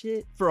that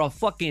shit, for a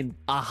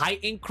height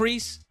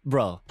increase,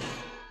 bro.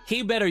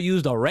 He better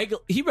use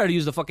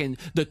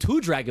the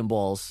 2 Dragon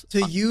Balls.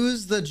 To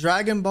use the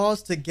Dragon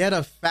Balls to get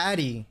a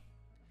fatty.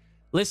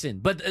 Listen,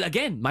 but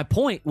again, my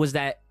point was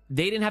that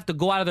they didn't have to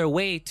go out of their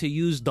way to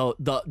use the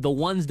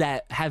ones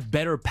that have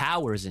better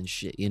powers and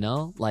shit, you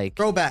know? Like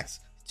Throwbacks.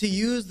 To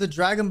use the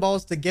Dragon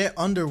Balls to get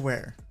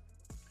underwear.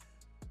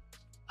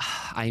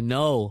 I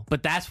know,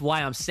 but that's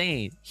why I'm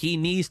saying he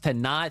needs to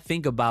not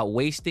think about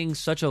wasting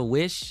such a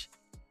wish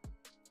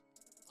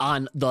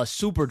on the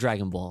Super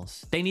Dragon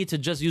Balls. They need to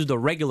just use the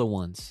regular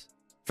ones.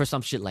 for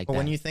some shit like But that.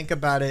 when you think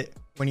about it,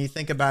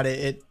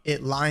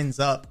 it lines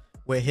up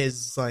with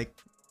his I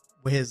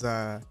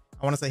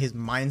want to say his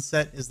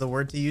mindset is the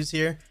word to use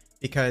here,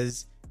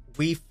 because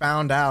we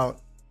found out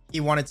he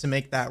wanted to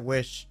make that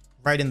wish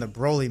right in the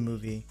Broly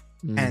movie.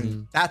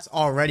 And that's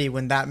already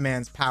when that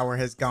man's power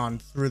has gone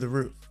through the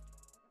roof.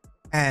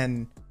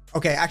 And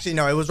okay, actually,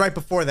 no, it was right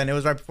before then.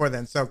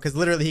 So, because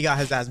literally he got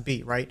his ass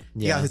beat, right?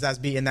 He got his ass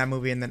beat in that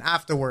movie. And then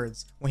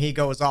afterwards, when he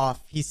goes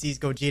off, he sees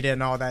Gogeta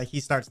and all that, he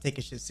starts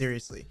taking shit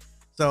seriously.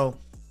 So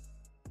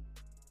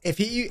if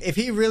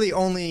he really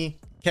only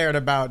cared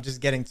about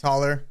just getting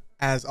taller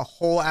as a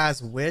whole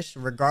ass wish,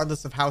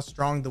 regardless of how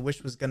strong the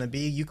wish was going to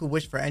be, you could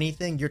wish for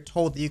anything. You're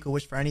told that you could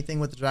wish for anything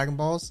with the Dragon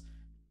Balls.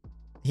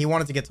 He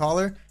wanted to get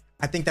taller.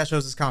 I think that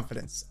shows his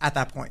confidence at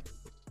that point.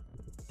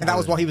 And that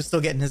was while he was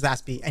still getting his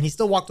ass beat. And he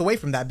still walked away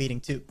from that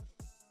beating too.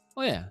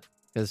 Oh yeah,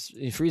 because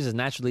Frieza's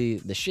naturally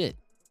the shit,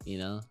 you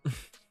know?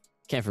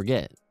 Can't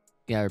forget.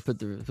 You gotta put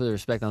the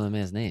respect on the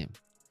man's name.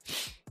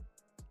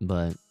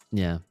 But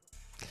yeah.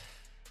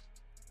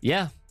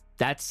 Yeah,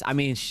 I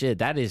mean, shit,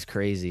 that is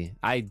crazy.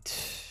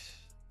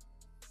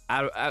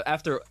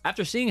 After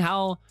seeing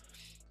how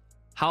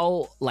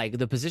like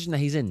the position that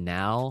he's in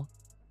now,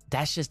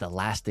 that's just the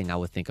last thing I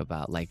would think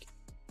about. Like,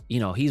 you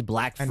know, he's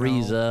Black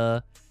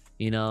Frieza.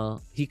 You know,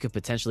 he could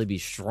potentially be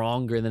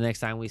stronger the next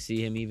time we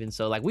see him even.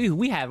 So, like,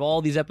 we have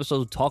all these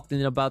episodes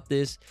talking about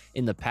this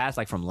in the past,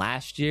 like from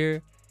last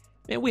year.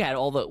 And we had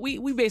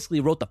we basically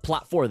wrote the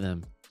plot for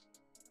them.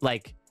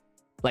 Like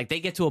they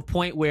get to a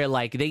point where,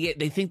 like, they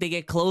think they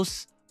get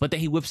close, but then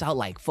he whips out,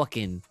 like,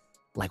 fucking,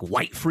 like,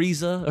 white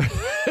Frieza.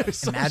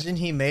 Imagine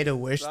he made a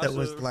wish that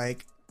was,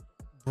 like,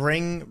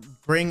 bring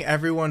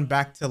everyone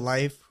back to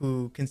life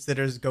who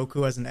considers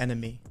Goku as an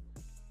enemy.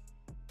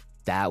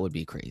 That would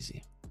be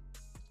crazy.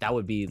 That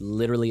would be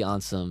literally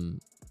on some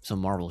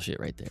Marvel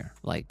shit right there.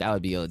 Like, that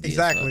would be OD.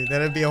 Exactly.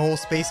 That'd be a whole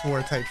space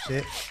war type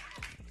shit.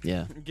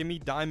 Yeah. Give me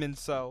Diamond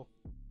Cell.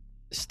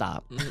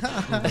 Stop.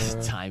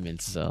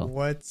 Diamond Cell.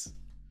 What?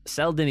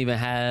 Cell didn't even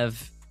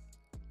have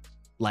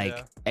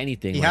like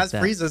anything. He like has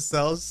that. Frieza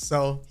cells,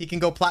 so he can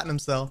go Platinum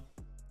Cell.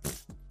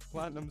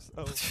 Platinum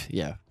Cell.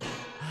 Yeah.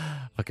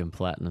 Fucking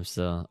Platinum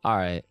Cell. All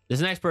right. This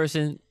next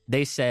person,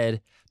 they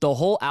said the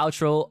whole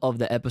outro of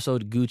the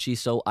episode Gucci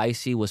So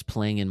Icy was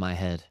playing in my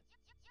head.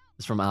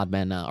 It's from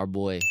Oddman Now, our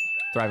boy,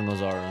 Thriving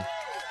Ozaru.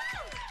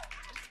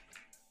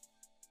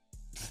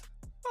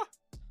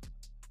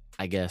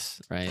 I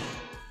guess, right?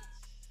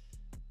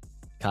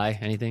 Kai,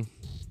 anything?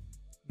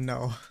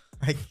 No,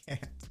 I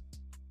can't.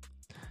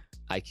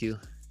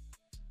 IQ?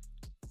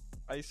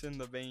 Ice in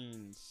the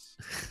veins.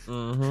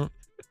 I'm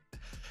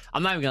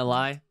not even gonna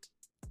lie.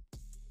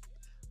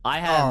 I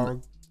have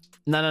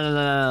no.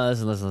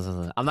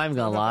 Listen. I'm not even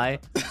gonna lie.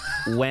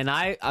 When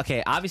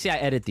obviously I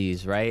edit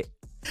these, right?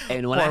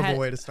 And when Horrible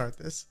way to start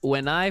this.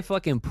 When I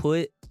fucking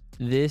put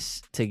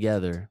this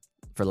together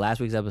for last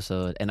week's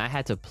episode and I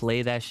had to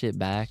play that shit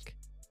back,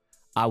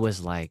 I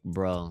was like,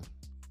 bro,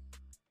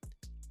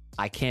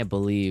 I can't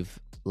believe,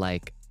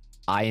 like,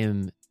 I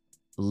am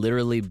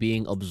literally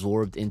being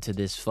absorbed into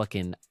this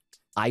fucking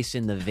ice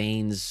in the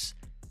veins,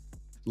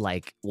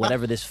 like,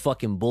 whatever this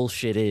fucking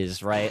bullshit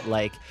is, right?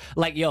 Like,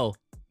 yo,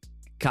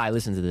 Kai,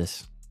 listen to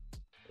this.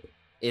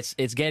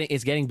 It's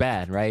getting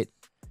bad, right?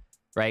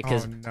 Right?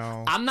 Because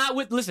I'm not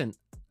with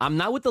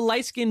the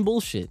light skin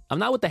bullshit. I'm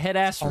not with the head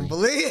ass.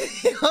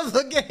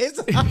 Look at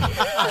his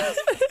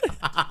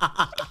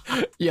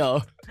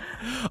yo,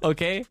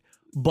 okay,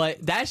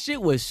 but that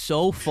shit was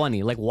so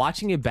funny. Like,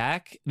 watching it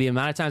back, the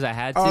amount of times I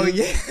had to. Oh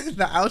yeah,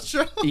 the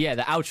outro. Yeah,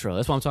 the outro.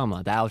 That's what I'm talking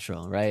about. The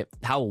outro, right?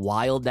 How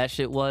wild that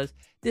shit was.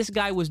 This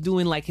guy was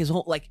doing like his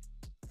whole like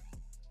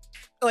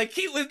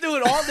he was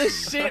doing all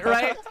this shit,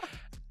 right?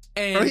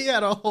 And bro, he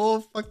had a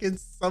whole fucking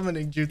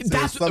summoning jutsu.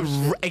 That's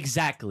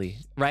exactly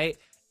right.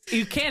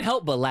 You can't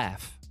help but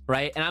laugh,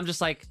 right? And I'm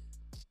just like,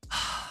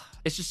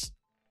 it's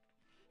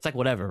like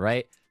whatever,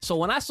 right? So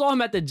when I saw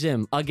him at the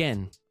gym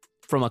again,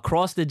 from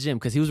across the gym,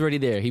 because he was already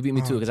there, he beat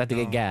me too because I had to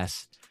get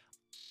gas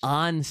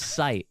on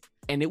site,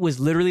 and it was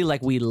literally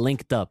like we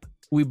linked up.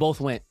 We both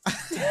went.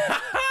 Yeah.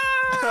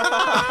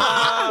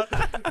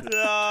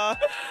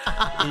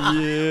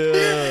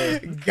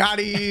 Got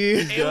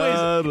it.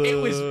 It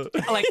was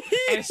like,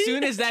 as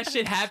soon as that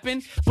shit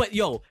happened, but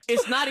yo,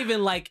 it's not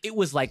even like it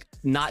was like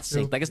not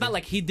synced. Like, it's not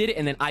like he did it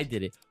and then I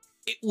did it.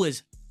 It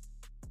was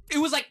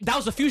like that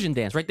was a fusion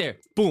dance right there.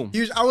 Boom.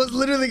 I was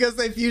literally gonna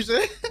say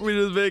fusion. We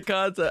just made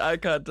eye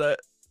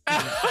contact.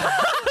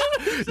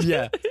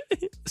 Yeah.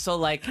 So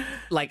like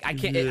I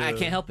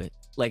can't help it.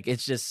 Like,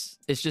 it's just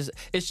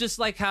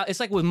like how it's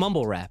like with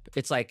mumble rap.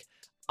 It's like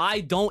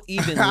I don't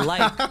even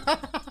like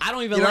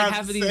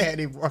half of these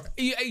anymore.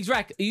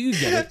 Exactly. You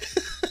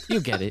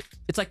get it.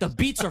 It's like the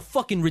beats are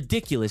fucking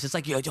ridiculous. It's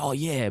like, oh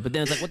yeah, but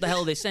then it's like, what the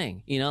hell are they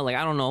saying? You know, like,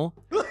 I don't know.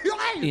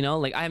 You know,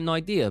 like, I have no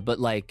idea. But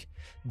like,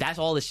 that's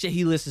all the shit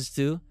he listens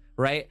to,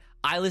 right?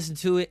 I listen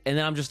to it and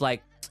then I'm just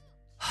like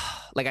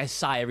I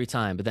sigh every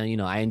time. But then, you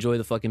know, I enjoy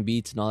the fucking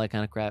beats and all that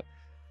kind of crap.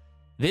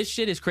 This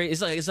shit is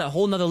crazy. It's a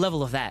whole nother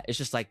level of that. It's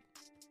just like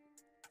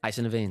ice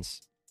in the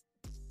veins.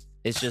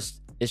 It's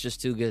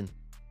just too good.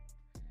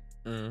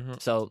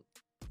 So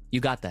you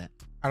got that.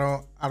 I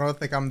don't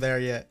think I'm there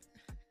yet.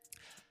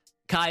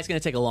 Kai, it's gonna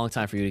take a long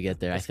time for you to get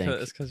there. I think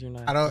It's because you're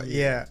not. I don't.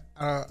 Yeah.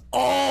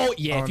 Oh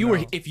yeah, Oh, if you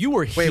no.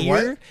 were Wait,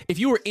 here, what? if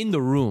you were in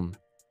the room,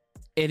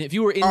 and if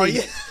you were in Oh the,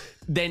 yeah.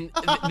 then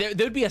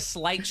there'd be a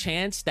slight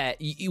chance that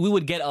we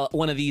would get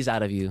one of these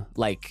out of you,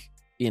 like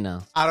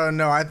I don't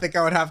know. I think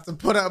I would have to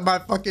put up my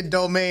fucking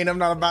domain. I'm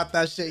not about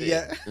that shit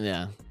yet.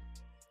 yeah.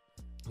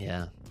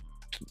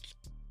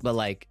 But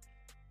like,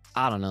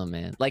 I don't know,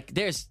 man. Like,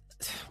 there's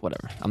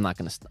whatever. I'm not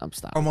gonna. I'm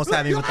stopping. Almost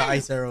had me with the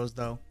ice arrows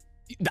though.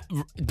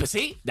 But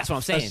see, that's what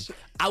I'm saying.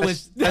 I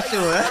was. That shit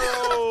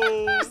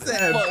was.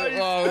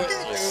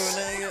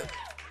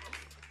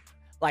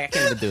 Like, I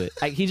can't even do it.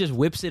 Like, he just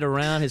whips it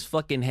around his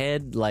fucking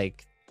head.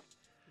 Like,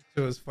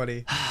 It was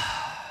funny.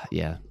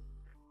 yeah,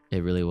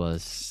 it really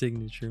was.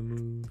 Signature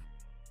move.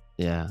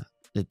 Yeah,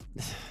 it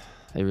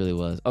really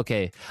was.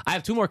 Okay, I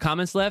have 2 more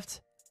comments left.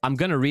 I'm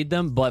gonna read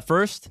them, but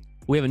first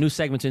we have a new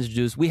segment to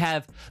introduce. We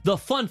have the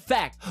fun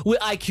fact with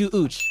IQ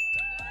Ooch.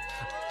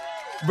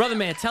 Brother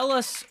man, tell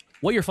us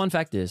what your fun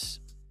fact is.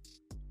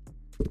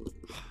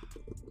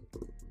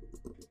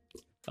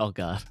 Oh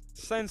God.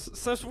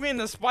 Since we in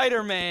the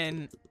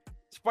Spider-Man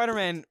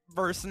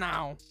verse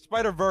now,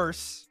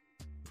 Spider-Verse,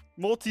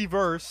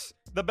 multiverse,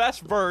 the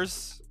best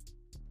verse.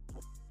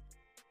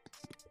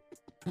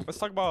 Let's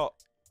talk about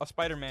a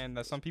Spider-Man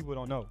that some people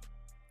don't know.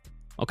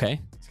 Okay.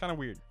 It's kind of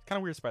weird. Kind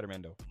of weird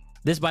Spider-Man though.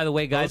 This, by the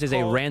way, guys, Bro's is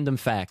a called- random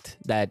fact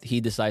that he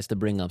decides to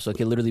bring up, so it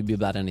can literally be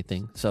about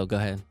anything. So go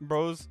ahead.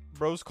 Bro's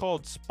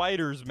called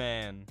Spiders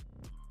Man.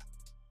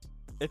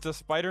 It's a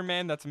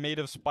Spider-Man that's made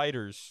of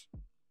spiders.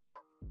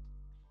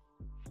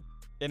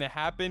 And it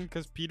happened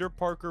because Peter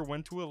Parker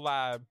went to a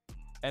lab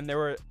and they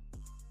were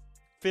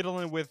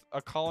fiddling with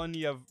a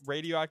colony of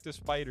radioactive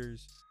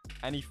spiders,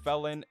 and he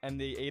fell in and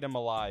they ate him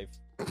alive.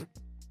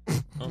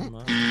 Oh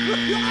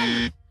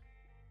my.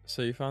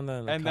 So you found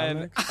that in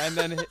the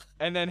comics?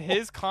 and then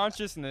his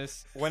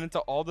consciousness went into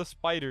all the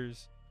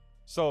spiders.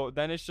 So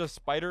then it's just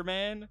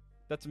Spider-Man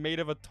that's made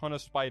of a ton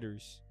of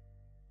spiders.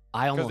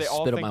 I almost they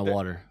all spit up think my that-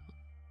 water.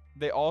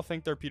 They all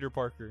think they're Peter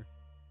Parker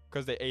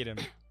because they ate him.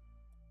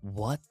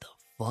 What the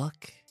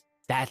fuck?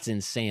 That's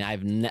insane.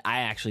 I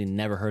actually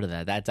never heard of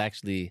that. That's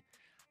a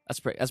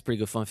pretty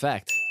good fun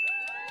fact.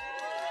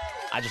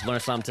 I just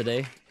learned something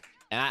today,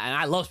 and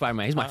I love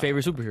Spider-Man. He's my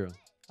favorite superhero.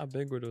 How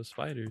big were those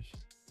spiders?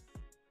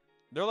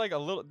 They're like a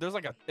little.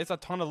 It's a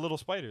ton of little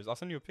spiders. I'll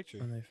send you a picture.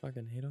 And they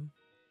fucking hate them?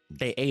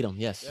 They ate him,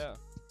 yes. Yeah,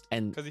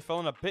 And because he fell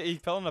in a pit. He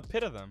fell in a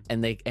pit of them.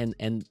 and they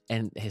and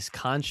his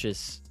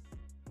conscious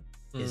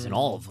is in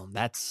all of them.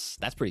 That's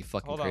pretty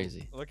fucking Hold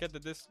crazy. on. Look at the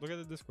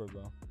Discord,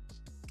 bro.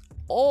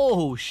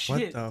 Oh What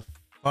shit! the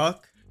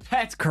fuck?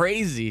 That's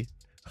crazy.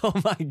 Oh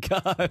my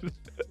god.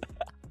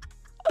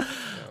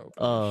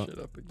 Oh, shit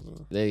up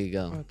again. There you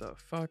go. What the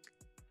fuck?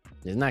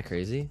 Isn't that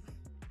crazy?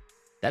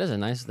 That is a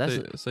nice.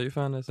 That's So you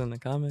found this in the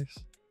comics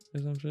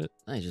or some shit?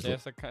 I just Yeah,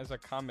 it's a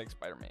comic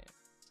Spider-Man.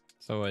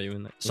 So what, you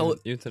in the, So-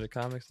 you into the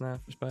comics now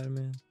for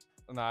Spider-Man?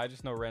 Nah, I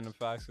just know random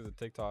facts because of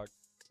TikTok.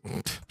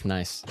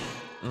 nice.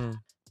 Mm.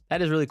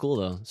 That is really cool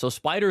though. So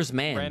Spiders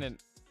Man.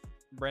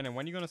 Brandon,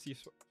 when you gonna see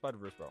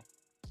Spider-Verse, bro?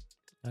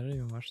 I didn't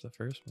even watch the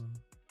first one.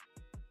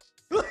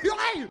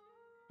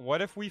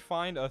 What if we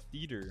find a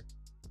theater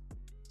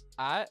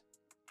at?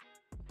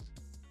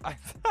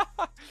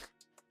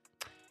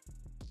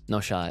 No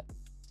shot. I'm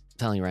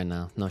telling you right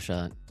now, no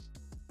shot.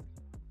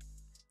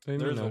 What do you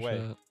There's mean, a no way.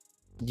 shot?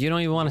 You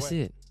don't even want No to way.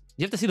 see it.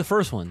 You have to see the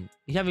first one.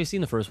 You haven't even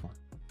seen the first one.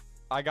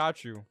 I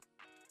got you.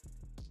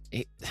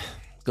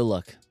 Good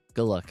luck.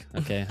 Good luck.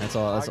 Okay, that's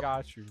all. That's I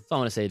got you. all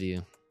I'm gonna say to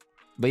you.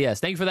 But yes,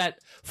 thank you for that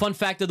fun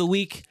fact of the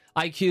week,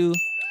 IQ.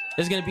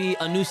 There's gonna be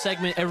a new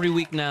segment every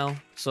week now,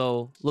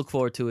 so look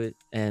forward to it.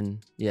 And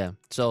yeah,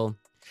 so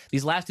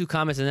these last 2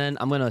 comments, and then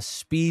I'm gonna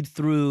speed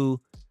through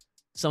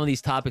some of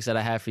these topics that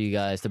I have for you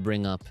guys to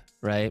bring up.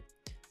 Right?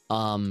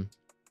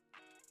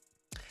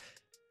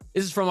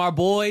 This is from our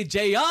boy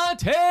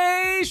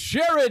Jayante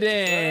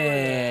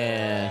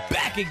Sheridan.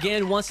 Back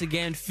again, once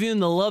again, feeling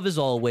the love as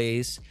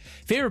always.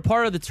 Favorite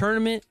part of the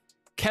tournament,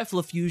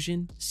 Kefla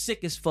Fusion,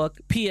 sick as fuck.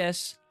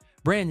 P.S.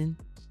 Brandon,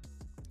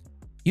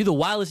 you the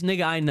wildest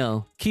nigga I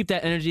know. Keep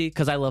that energy,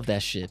 because I love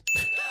that shit.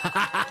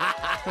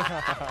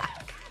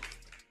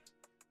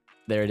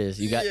 There it is.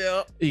 You got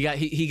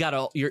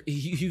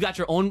you got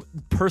your own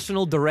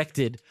personal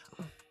directed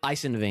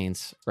ice in the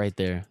veins right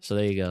there. So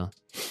there you go.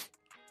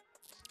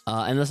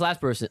 And this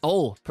last person,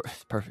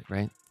 perfect,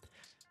 right?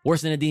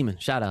 Worse than a demon.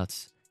 Shout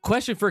outs.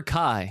 Question for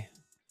Kai.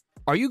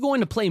 Are you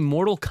going to play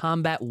Mortal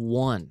Kombat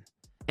 1?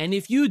 And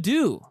if you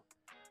do,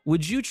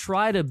 would you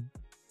try to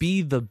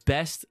be the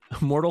best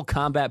Mortal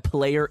Kombat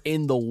player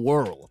in the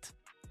world?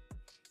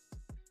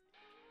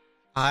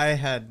 I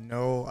had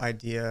no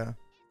idea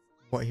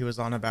what he was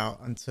on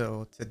about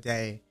until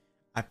today.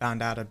 I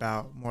found out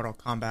about Mortal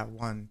Kombat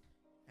 1.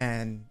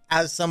 And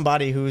as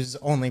somebody who's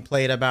only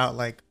played about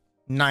like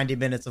 90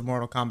 minutes of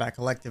Mortal Kombat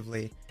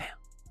collectively,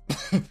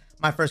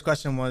 my first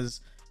question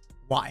was,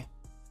 why?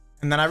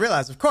 And then I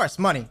realized, of course,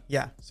 money.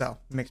 Yeah, so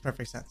it makes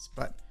perfect sense.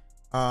 But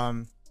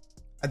I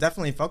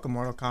definitely fuck with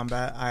Mortal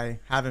Kombat. I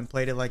haven't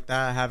played it like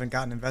that. I haven't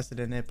gotten invested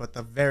in it, but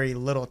the very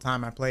little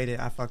time I played it,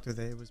 I fucked with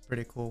it. It was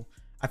pretty cool.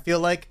 I feel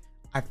like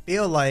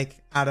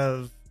out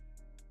of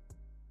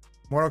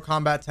Mortal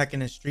Kombat,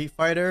 Tekken, and Street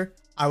Fighter,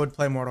 I would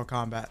play Mortal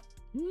Kombat.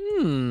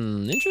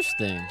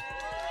 Interesting.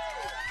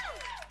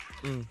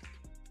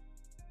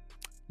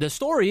 The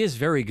story is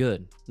very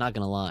good, not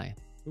gonna lie.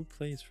 Who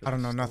plays for I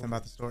don't the know nothing story?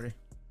 about the story.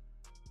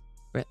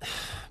 Right.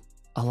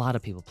 A lot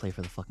of people play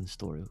for the fucking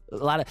story.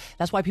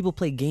 That's why people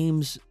play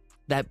games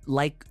that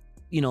like,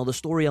 the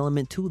story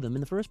element to them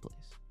in the first place.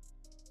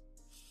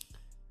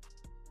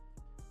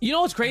 You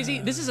know what's crazy?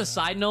 This is a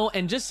side note,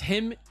 and just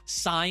him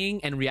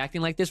sighing and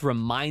reacting like this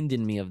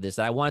reminded me of this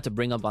that I wanted to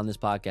bring up on this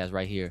podcast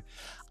right here.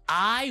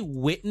 I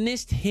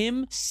witnessed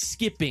him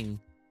skipping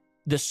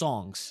the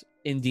songs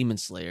in Demon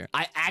Slayer.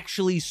 I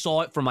actually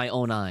saw it from my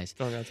own eyes.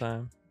 Don't got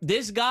time.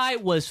 This guy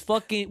was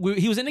he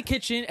was in the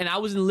kitchen and I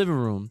was in the living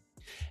room.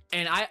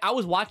 And I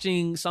was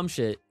watching some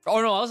shit.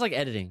 Oh no, I was like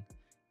editing.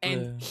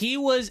 And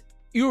you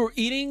were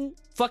eating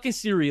fucking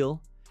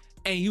cereal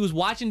and he was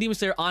watching Demon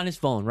Slayer on his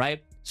phone,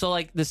 right? So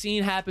like the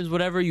scene happens,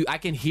 whatever, I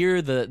can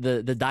hear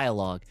the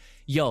dialogue.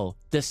 Yo,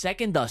 the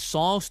second the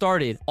song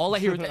started, all I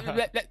hear is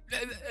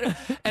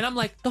and I'm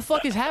like, the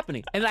fuck is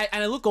happening? And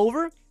I look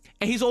over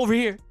and he's over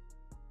here.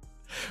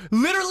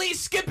 Literally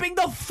skipping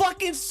the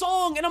fucking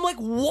song. And I'm like,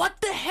 what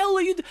the hell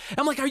are you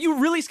I'm like, are you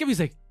really skipping? He's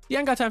like, yeah,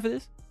 I ain't got time for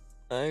this.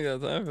 I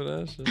ain't got time for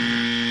that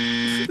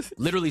shit.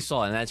 Literally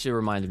saw it, and that shit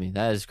reminded me.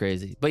 That is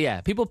crazy. But yeah,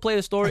 people play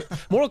the story.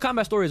 Mortal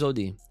Kombat story is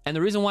OD. And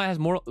the reason why it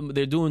has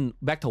they're doing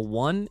back to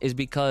 1 is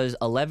because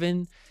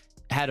 11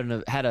 had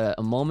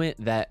a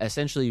moment that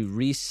essentially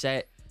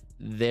reset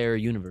their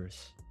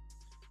universe.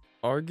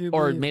 Arguably,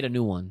 Or made a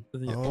new one.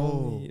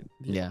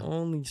 The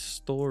only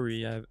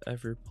story I've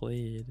ever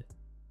played,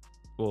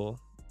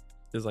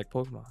 is like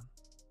Pokemon.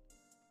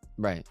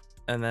 Right.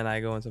 And then I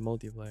go into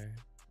multiplayer,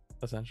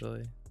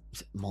 essentially.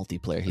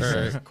 Multiplayer, he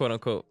says. Quote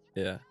unquote.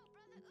 Yeah.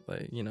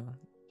 Like,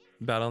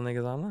 battle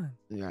niggas online.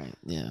 Right,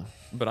 yeah.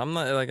 But I'm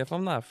not, like, if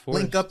I'm not forced.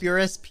 Link up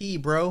your SP,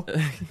 bro.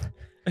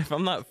 If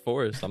I'm not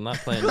forced, I'm not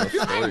playing no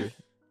story.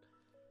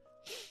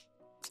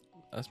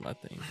 That's my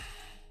thing.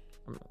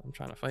 I'm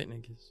trying to fight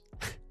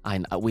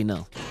niggas. We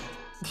know.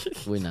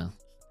 We know.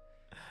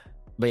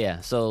 But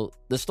yeah, so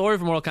the story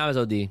for Mortal Kombat is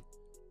OD.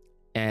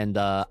 And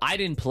I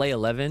didn't play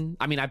 11.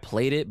 I mean, I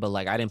played it, but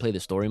like I didn't play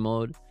the story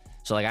mode.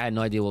 So like I had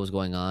no idea what was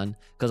going on.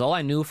 Because all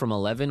I knew from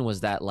 11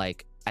 was that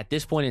like at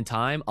this point in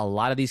time, a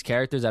lot of these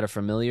characters that are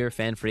familiar,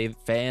 fan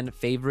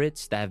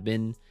favorites that have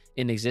been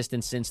in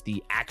existence since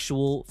the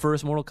actual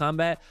first Mortal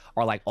Kombat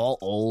are like all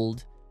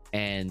old.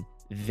 And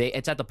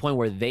it's at the point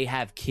where they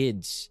have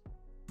kids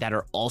that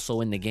are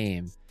also in the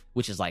game,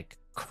 which is like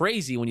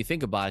crazy when you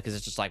think about it. Because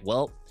it's just like,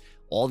 well,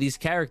 all these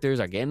characters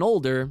are getting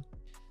older.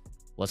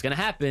 What's going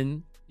to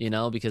happen?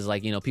 Because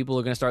like, people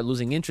are going to start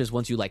losing interest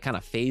once you like kind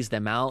of phase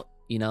them out,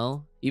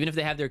 even if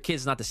they have their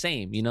kids, it's not the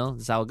same,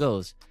 that's how it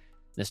goes.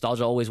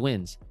 Nostalgia always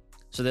wins.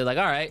 So they're like,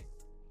 all right,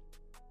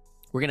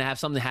 we're going to have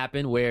something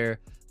happen where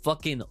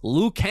fucking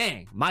Liu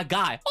Kang, my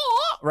guy,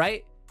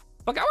 right?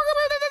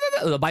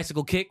 The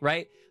bicycle kick,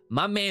 right?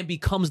 My man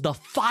becomes the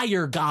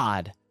fire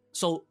god.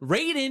 So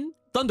Raiden,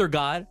 Thunder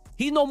God,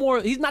 he's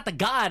not the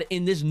god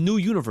in this new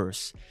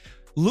universe.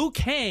 Liu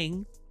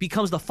Kang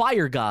becomes the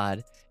fire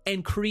god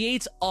and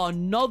creates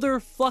another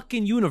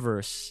fucking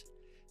universe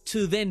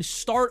to then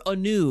start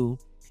anew,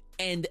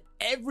 and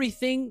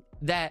everything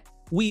that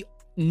we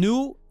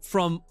knew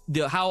from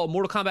how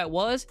Mortal Kombat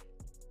was,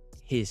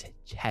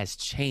 has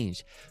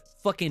changed.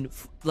 Fucking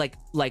like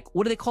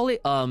what do they call it?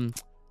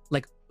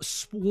 Like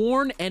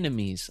sworn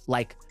enemies,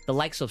 like the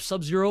likes of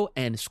Sub-Zero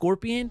and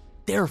Scorpion.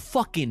 They're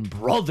fucking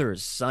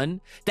brothers,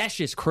 son. That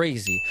shit's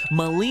crazy.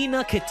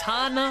 Melina,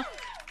 Kitana,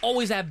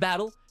 always at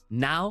battle.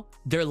 Now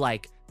they're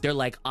like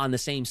on the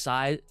same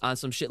side on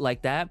some shit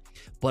like that.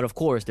 But of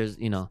course, there's,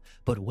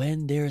 but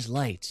when there's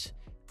light,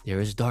 there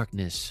is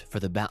darkness for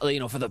the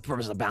for the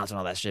purpose of balance and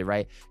all that shit,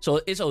 right? So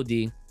it's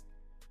OD.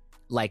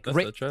 Like that's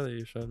the trailer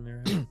you showed me,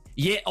 right?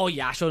 Yeah. Oh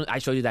yeah, I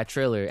showed you that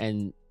trailer.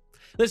 And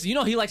listen,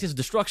 he likes his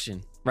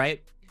destruction,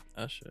 right?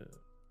 That shit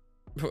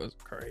was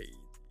crazy.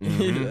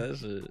 Mm-hmm. That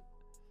shit.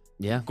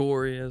 Yeah.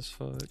 Gory as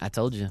fuck. I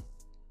told you.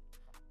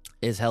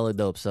 It's hella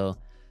dope. So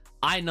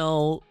I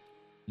know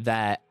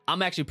that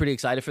I'm actually pretty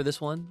excited for this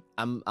one.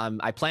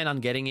 I plan on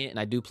getting it, and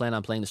I do plan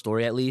on playing the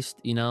story at least,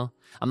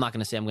 I'm not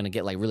gonna say I'm gonna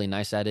get like really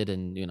nice at it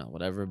and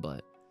whatever,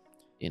 but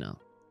yeah.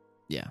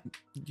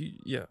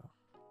 Yeah.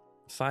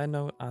 Side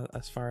note,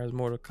 as far as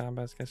Mortal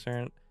Kombat is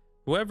concerned,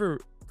 whoever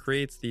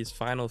creates these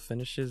final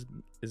finishes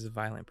is a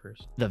violent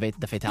person.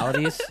 The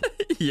fatalities?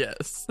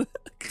 Yes.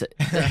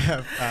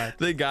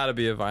 They gotta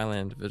be a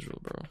violent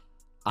individual,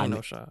 bro.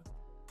 No shot.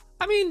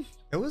 I mean,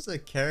 it was a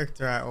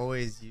character I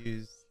always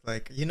used.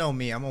 Like,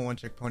 me, I'm a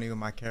one-trick pony with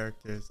my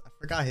characters. I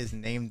forgot his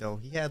name, though.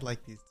 He had,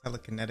 like, these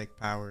telekinetic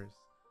powers.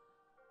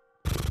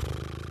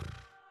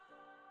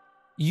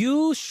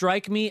 You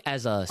strike me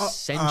as a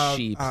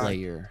Senshi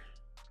player.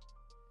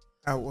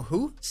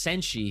 Who?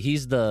 Senshi.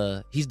 He's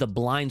the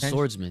blind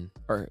swordsman,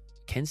 or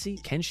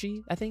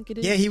Kenshi, I think it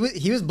is. Yeah, he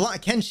was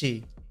blind.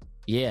 Kenshi.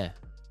 Yeah.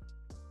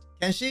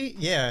 Kenshi?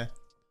 Yeah.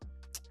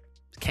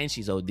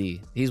 Kenshi's OD.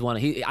 He's one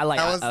of I like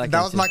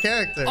that was my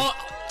character. Oh,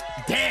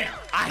 damn.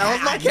 That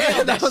was my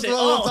character. That was what I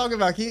was talking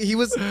about. He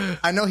was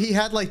I know he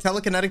had like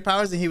telekinetic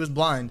powers and he was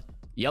blind.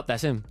 Yep,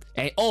 that's him.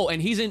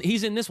 And he's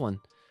in this one.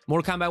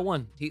 Mortal Kombat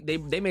 1.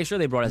 They made sure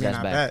they brought his ass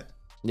I back. bet.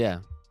 Yeah.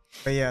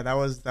 But yeah, that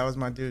was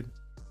my dude.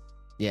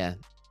 Yeah.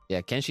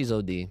 Yeah, Kenshi's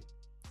OD.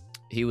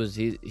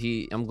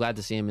 He I'm glad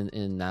to see him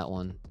in that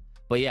one.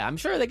 But yeah, I'm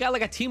sure they got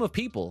like a team of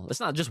people. It's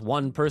not just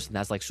one person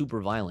that's like super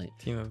violent.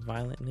 Team of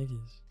violent niggas.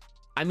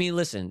 I mean,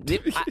 listen,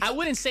 I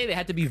wouldn't say they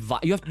had to be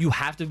you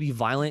have to be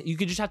violent. You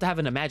could just have to have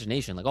an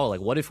imagination. Like, oh,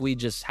 like what if we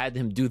just had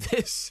him do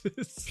this?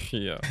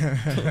 Yeah.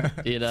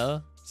 You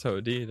know?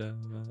 So deep.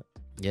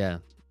 Yeah.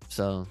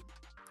 So,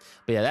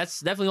 but yeah,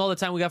 that's definitely all the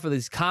time we got for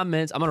these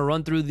comments. I'm gonna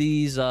run through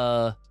these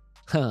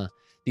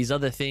these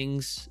other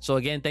things. So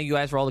again, thank you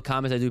guys for all the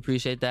comments. I do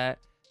appreciate that.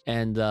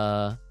 And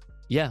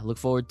yeah, I look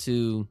forward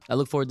to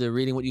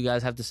reading what you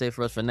guys have to say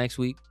for us for next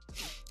week.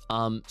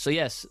 So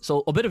yes,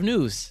 so a bit of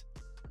news.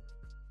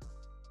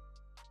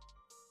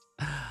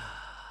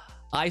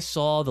 I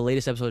saw the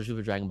latest episode of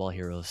Super Dragon Ball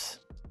Heroes.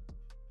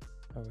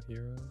 Oh,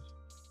 Heroes?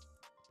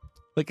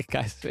 Look at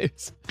Guy's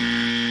face.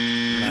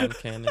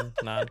 Non-canon.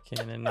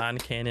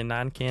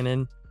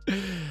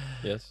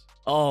 Yes.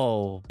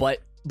 Oh, but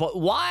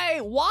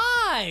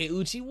why,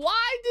 Uchi?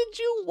 Why did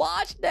you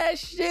watch that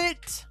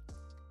shit?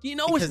 You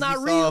know because it's not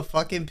you real. saw a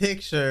fucking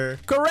picture.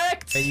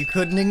 Correct. That you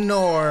couldn't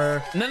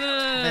ignore.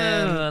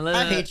 No.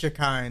 I hate your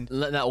kind.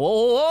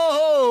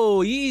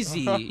 Whoa,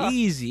 easy.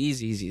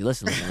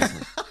 Listen.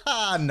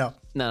 No.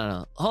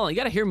 No. Hold on, you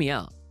gotta hear me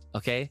out,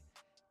 okay?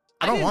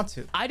 I don't want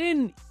to. I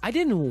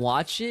didn't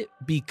watch it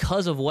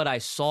because of what I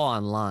saw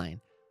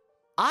online.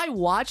 I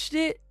watched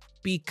it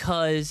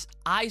because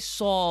I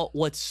saw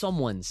what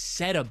someone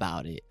said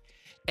about it,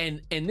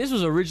 and this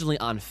was originally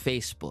on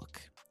Facebook.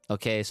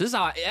 Okay, so this is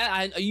how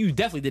you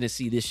definitely didn't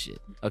see this shit.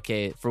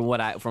 Okay, from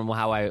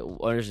how I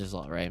understood this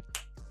all, right?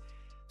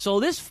 So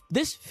this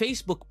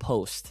Facebook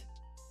post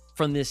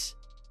from this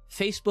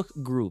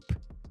Facebook group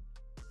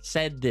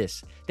said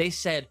this. They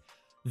said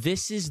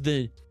this is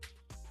the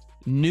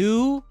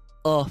new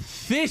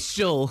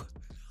official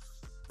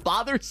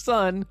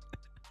father-son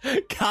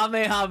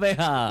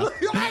Kamehameha.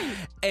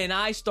 And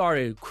I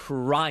started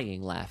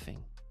crying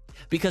laughing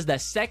because the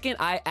second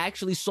I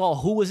actually saw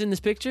who was in this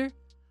picture,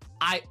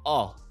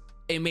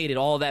 it made it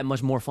all that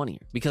much more funnier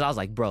because I was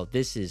like, bro,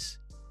 this is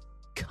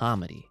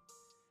comedy.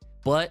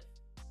 But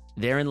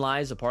therein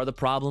lies a part of the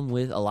problem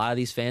with a lot of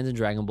these fans in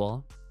Dragon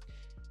Ball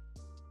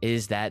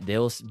is that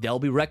they'll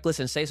be reckless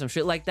and say some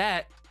shit like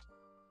that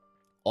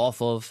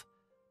off of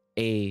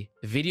a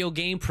video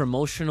game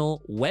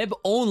promotional web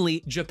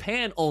only,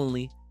 Japan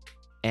only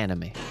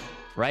anime,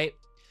 right?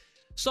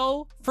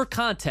 So for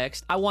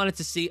context, I wanted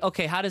to see,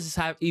 okay, how does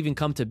this even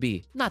come to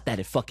be? Not that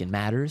it fucking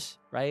matters,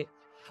 right?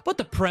 But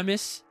the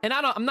premise, and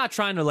I'm not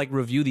trying to like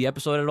review the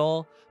episode at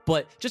all,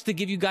 but just to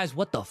give you guys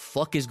what the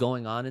fuck is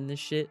going on in this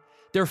shit.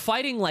 They're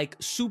fighting like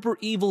super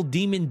evil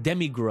demon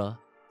Demigra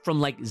from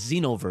like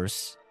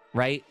Xenoverse,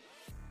 right?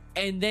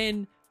 And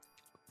then,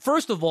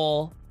 first of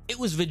all, it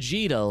was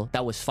Vegito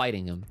that was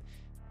fighting him.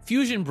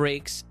 Fusion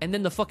breaks, and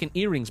then the fucking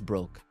earrings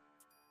broke.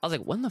 I was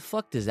like, when the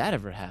fuck does that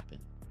ever happen?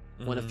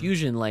 When a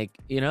fusion, like,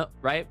 you know,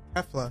 right?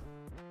 Hefla.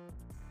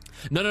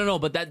 No,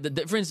 but the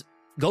difference,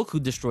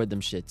 Goku destroyed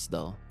them shits,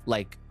 though.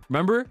 Like,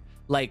 remember?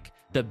 Like,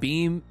 the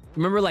beam,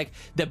 like,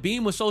 the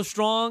beam was so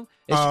strong.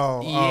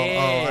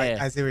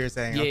 I see what you're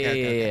saying.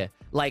 Yeah.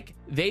 Like,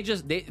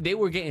 they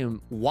were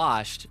getting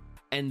washed,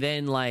 and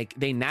then, like,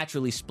 they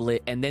naturally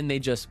split, and then they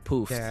just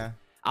poofed. Yeah.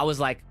 I was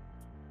like,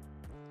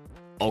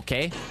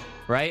 okay,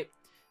 right?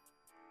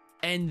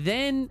 And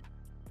then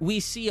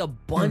we see a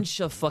bunch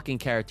of fucking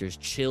characters.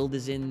 Chilled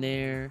is in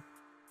there.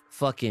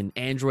 Fucking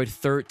Android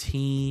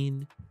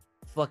 13.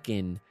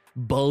 Fucking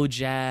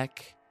Bojack.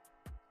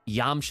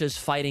 Yamcha's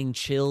fighting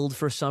Chilled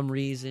for some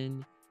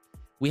reason.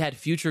 We had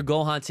Future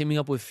Gohan teaming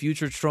up with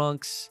Future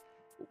Trunks.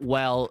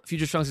 Well,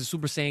 Future Trunks is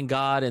Super Saiyan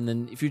God, and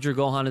then Future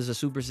Gohan is a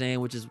Super Saiyan,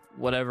 which is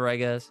whatever, I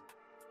guess.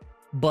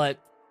 But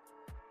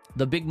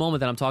the big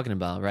moment that I'm talking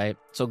about, right?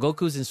 So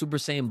Goku's in Super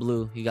Saiyan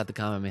Blue. He got the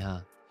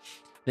Kamehameha.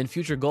 Then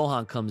Future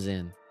Gohan comes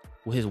in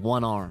with his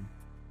one arm.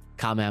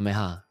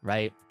 Kamehameha,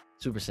 right?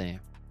 Super Saiyan.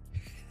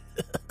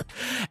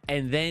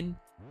 And then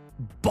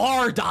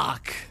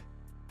Bardock,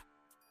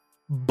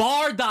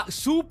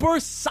 Super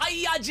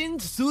Saiyajin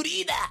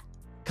Surida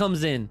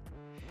comes in.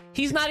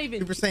 He's not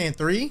even Super Saiyan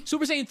 3?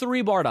 Super Saiyan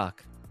 3 Bardock.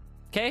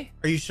 Okay?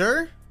 Are you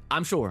sure?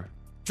 I'm sure.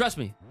 Trust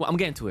me. Well, I'm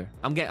getting to it.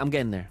 I'm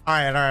getting there. All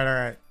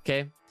right.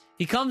 Okay?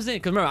 He comes in,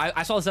 because remember,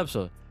 I saw this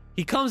episode.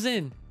 He comes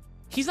in.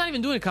 He's not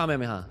even doing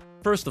Kamehameha,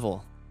 first of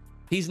all.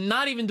 He's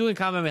not even doing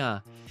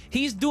Kamehameha.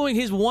 He's doing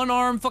his one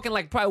arm fucking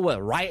like probably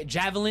what, Riot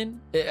Javelin?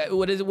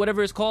 What is it?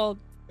 Whatever it's called?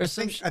 Or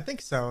I think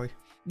so.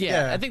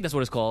 Yeah, I think that's what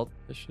it's called.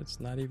 This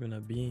shit's not even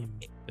a beam.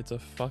 It's a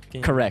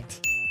fucking...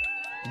 Correct.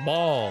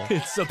 Ball.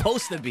 It's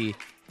supposed to be.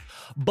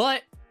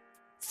 But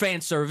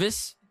fan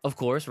service, of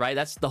course, right?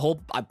 That's the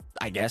whole,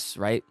 I guess,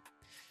 right?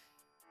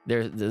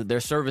 They're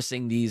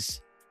servicing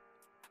these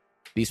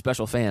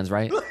special fans,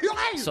 right?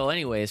 So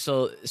anyway,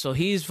 so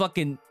he's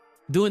fucking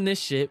doing this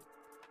shit.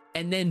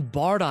 And then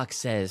Bardock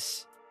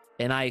says,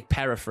 and I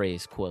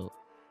paraphrase, quote,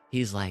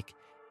 he's like,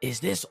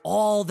 "Is this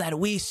all that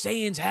we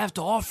Saiyans have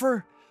to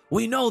offer?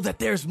 We know that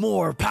there's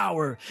more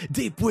power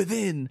deep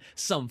within."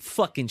 Some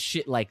fucking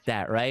shit like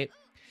that, right?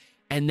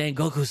 And then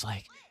Goku's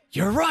like,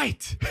 "You're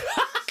right."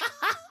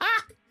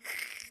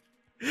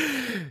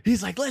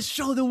 He's like, "Let's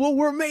show them what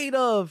we're made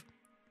of."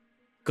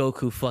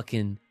 Goku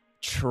fucking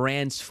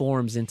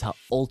transforms into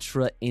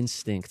Ultra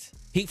Instinct.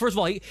 First of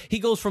all, he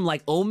goes from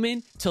like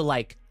Omen to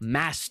like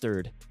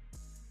mastered.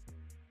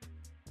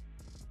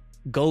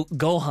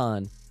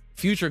 Gohan,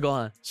 future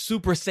Gohan,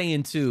 Super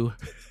Saiyan 2.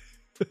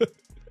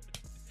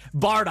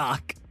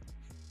 Bardock,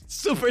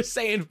 Super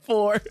Saiyan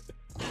 4.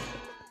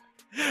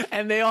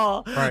 And they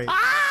all Right.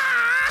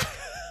 Ah!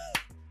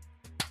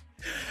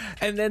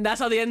 And then that's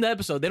how they end the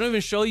episode. They don't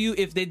even show you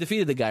if they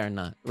defeated the guy or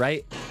not,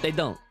 right? They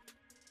don't.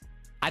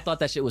 I thought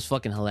that shit was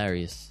fucking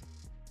hilarious.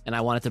 And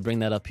I wanted to bring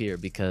that up here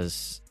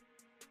because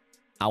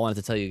I wanted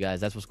to tell you guys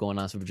that's what's going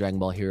on Super Dragon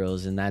Ball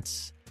Heroes, and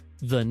that's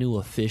the new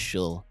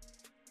official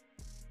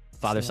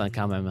Father Son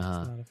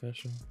Kamehameha. It's not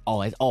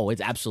official.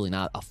 It's absolutely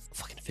not a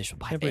fucking official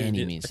by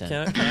any means. Can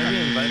I be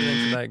invited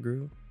into that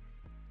group?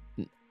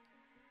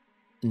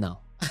 No.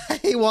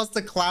 He wants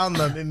to clown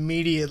them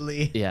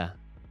immediately. Yeah.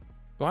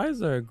 Why is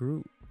there a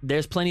group?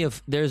 There's plenty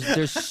of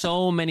there's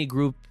so many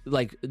group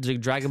like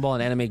Dragon Ball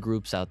and anime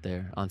groups out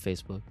there on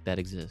Facebook that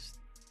exist.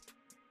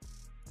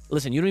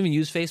 Listen, you don't even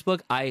use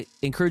Facebook. I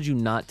encourage you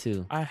not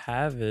to. I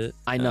have it.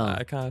 I know.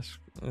 I kind of.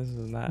 This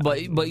is not.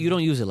 But you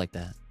don't use it like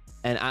that.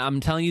 And I'm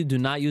telling you, do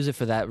not use it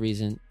for that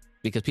reason,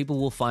 because people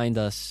will find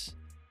us,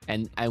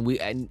 and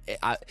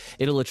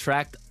it'll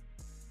attract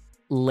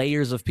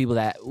layers of people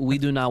that we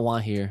do not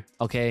want here.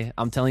 Okay,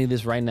 I'm telling you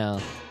this right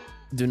now.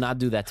 Do not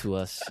do that to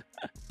us,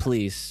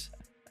 please,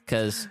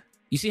 because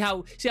you see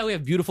how we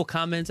have beautiful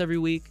comments every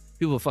week.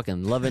 People are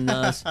fucking loving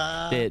us.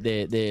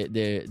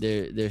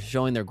 They're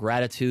showing their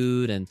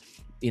gratitude, and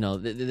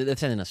they're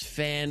sending us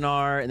fan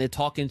art, and they're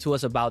talking to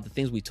us about the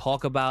things we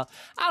talk about.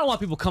 I don't want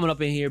people coming up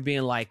in here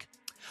being like,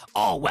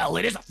 "Oh, well,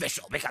 it is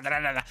official," because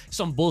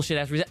some bullshit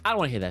ass reason. I don't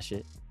want to hear that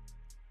shit.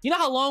 You know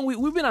how long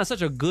we've been on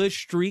such a good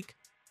streak?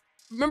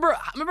 Remember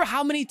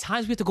how many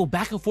times we had to go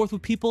back and forth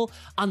with people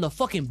on the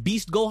fucking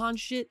Beast Gohan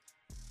shit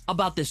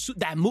about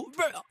that move?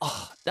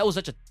 Oh, that was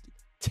such a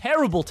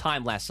terrible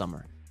time last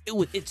summer.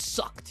 It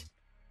sucked.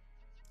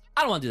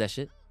 I don't want to do that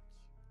shit.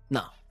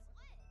 No,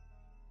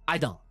 I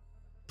don't.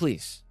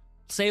 Please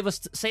save us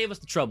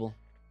the trouble.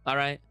 All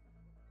right,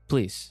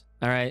 please.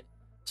 All right.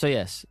 So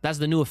yes, that's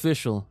the new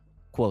official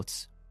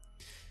quotes.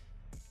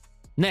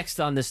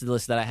 Next on this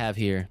list that I have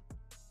here.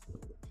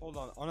 Hold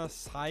on. On a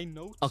side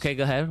note. Okay,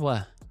 go ahead.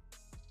 What?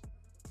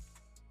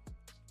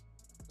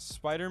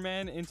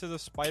 Spider-Man Into the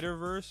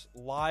Spider-Verse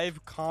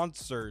live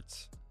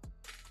concert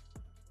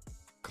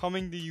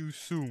coming to you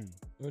soon.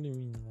 What do you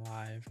mean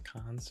live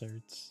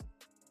concerts?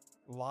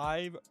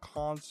 Live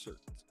concert.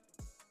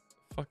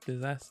 Fuck is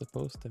that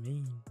supposed to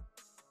mean?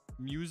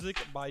 Music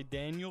by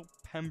Daniel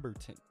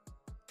Pemberton.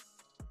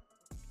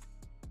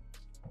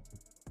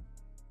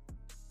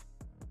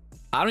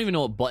 I don't even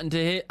know what button to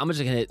hit. I'm just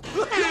gonna hit.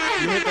 You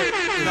hit the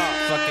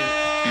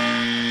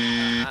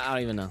I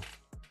don't even know.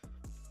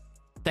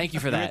 Thank you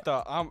for that.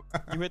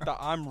 You hit the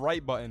I'm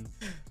right button.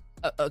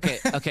 Okay.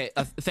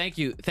 Thank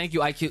you,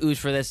 IQ Oosh,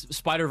 for this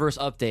Spider-Verse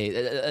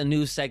update. A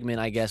new segment,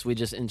 I guess. We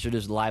just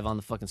introduced live on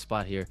the fucking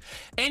spot here.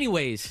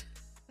 Anyways,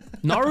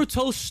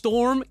 Naruto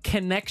Storm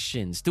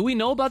Connections. Do we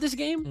know about this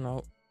game?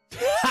 No.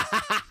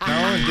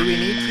 No, do we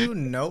need to?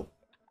 Nope.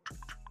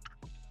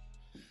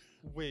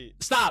 Wait.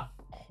 Stop.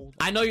 Hold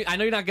on. I know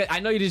you're not good. I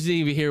know you just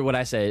didn't even hear what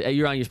I said.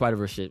 You're on your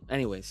Spider-Verse shit.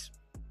 Anyways,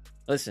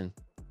 listen.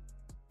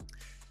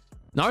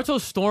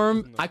 Naruto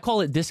Storm, I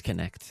call it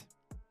Disconnect,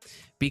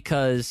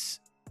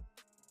 because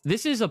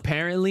this is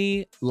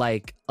apparently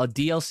like a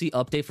DLC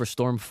update for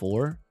Storm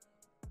 4.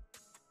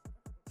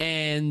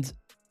 And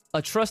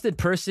a trusted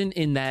person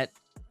in that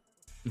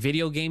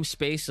video game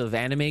space of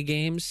anime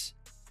games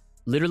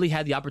literally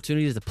had the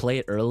opportunity to play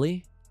it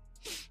early.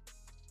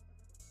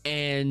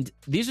 And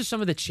these are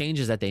some of the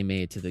changes that they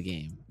made to the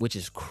game, which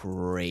is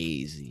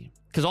crazy.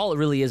 Because all it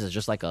really is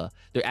just like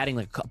they're adding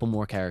like a couple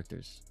more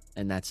characters.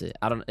 And that's it.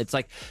 It's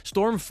like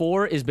Storm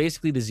 4 is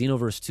basically the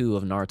Xenoverse 2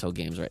 of Naruto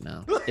games right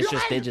now. It's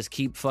just, they just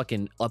keep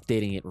fucking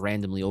updating it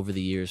randomly over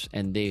the years.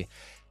 And they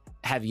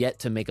have yet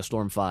to make a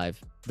Storm 5.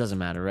 Doesn't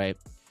matter, right?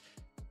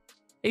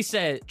 They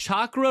said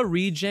chakra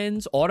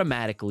regens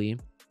automatically,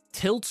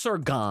 tilts are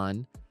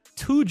gone,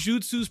 2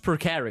 jutsus per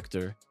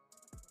character,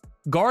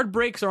 guard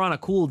breaks are on a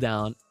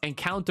cooldown, and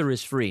counter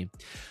is free.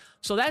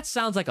 So that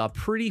sounds like a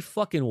pretty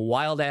fucking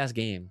wild ass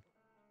game.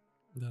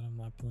 That I'm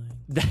not playing.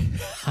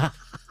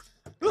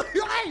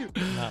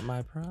 Not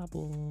my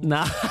problem.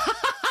 Nah.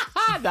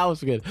 That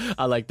was good.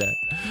 I like that.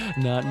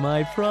 Not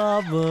my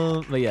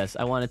problem. But yes,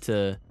 I wanted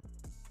to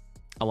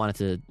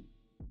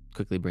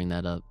quickly bring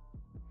that up.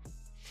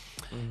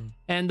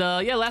 And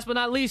yeah, last but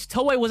not least,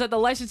 Toei was at the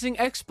licensing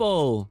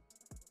expo.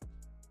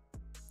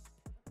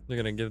 They're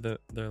gonna give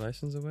their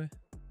license away?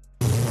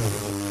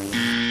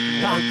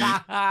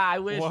 I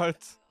wish.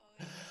 What?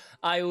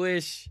 I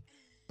wish.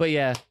 But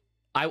yeah,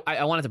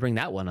 I wanted to bring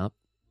that one up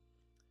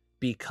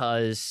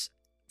because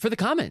for the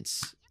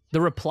comments,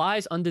 the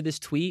replies under this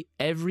tweet,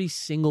 every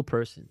single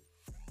person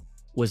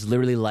was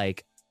literally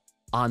like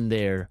on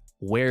there,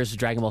 where's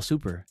Dragon Ball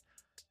Super?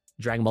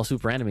 Dragon Ball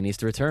Super anime needs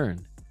to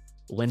return.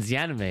 When's the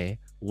anime?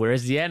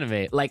 Where's the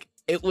anime? Like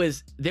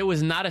there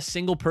was not a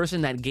single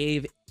person that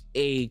gave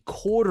a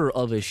quarter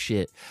of a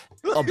shit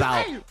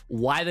about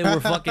why they were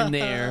fucking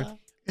there,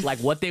 like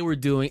what they were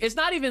doing. It's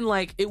not even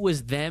like it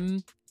was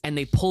them and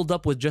they pulled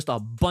up with just a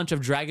bunch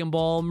of Dragon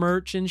Ball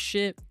merch and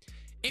shit.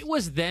 It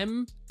was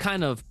them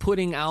kind of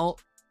putting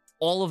out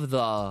all of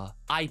the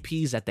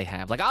IPs that they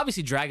have. Like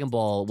obviously Dragon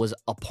Ball was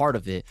a part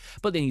of it,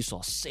 but then you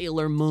saw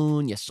Sailor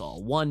Moon, you saw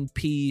One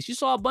Piece, you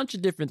saw a bunch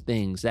of different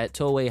things that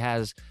Toei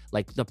has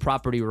like the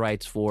property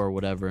rights for or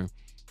whatever.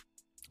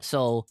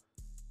 So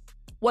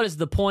what is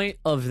the point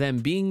of them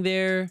being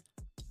there?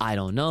 I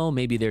don't know.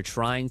 Maybe they're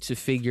trying to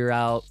figure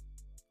out,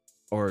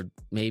 or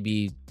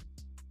maybe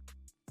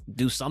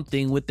do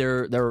something with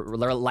their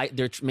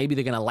maybe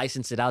they're gonna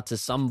license it out to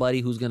somebody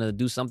who's gonna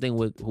do something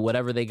with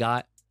whatever they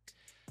got.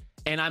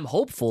 And I'm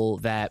hopeful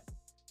that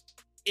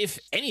if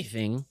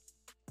anything,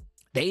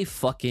 they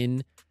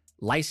fucking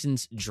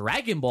license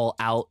Dragon Ball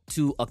out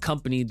to a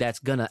company that's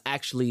gonna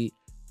actually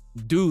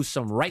do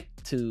some right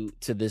to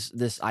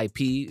this IP,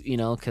 you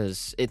know,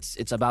 because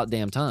it's about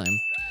damn time.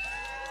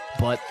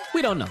 But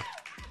we don't know.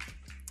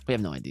 We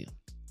have no idea.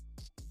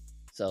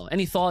 So,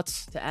 any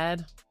thoughts to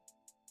add?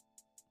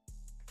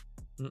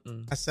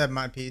 I said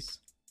my piece.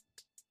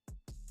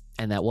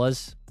 And that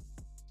was?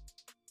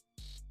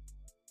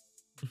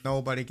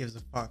 Nobody gives a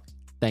fuck.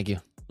 Thank you.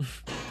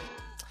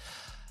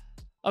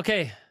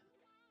 Okay,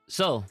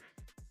 so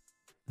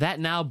that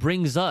now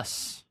brings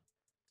us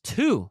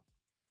to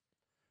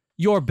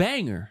your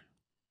banger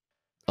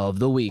of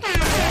the week.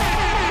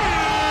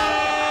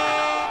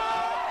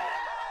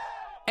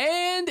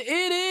 And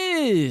it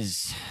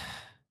is...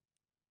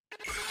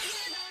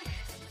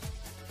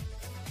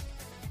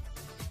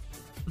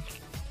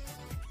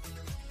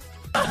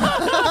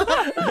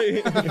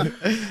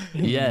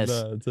 yes.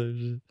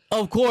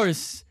 Of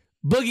course,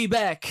 Boogie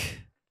Back.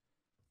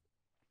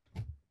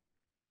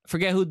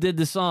 Forget who did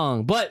the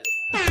song, but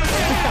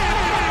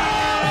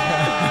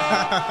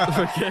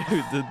Forget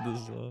who did the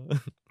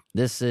song.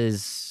 This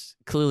is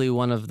clearly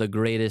one of the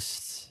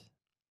greatest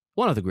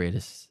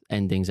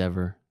endings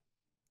ever,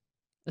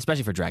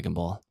 especially for Dragon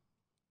Ball.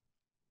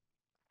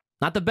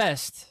 Not the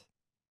best,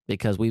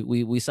 because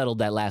we settled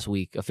that last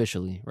week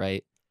officially,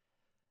 right?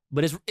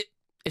 But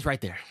it's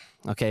right there.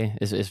 Okay,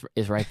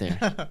 it's right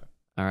there.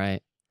 All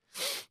right.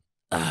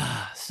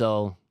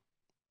 So,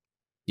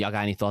 y'all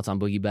got any thoughts on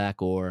Boogie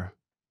Back or?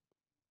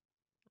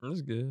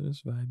 That's good.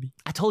 That's vibey.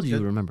 I told you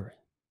to remember it.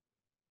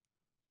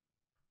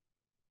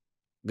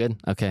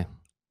 Good? Okay.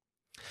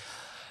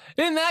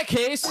 In that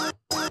case,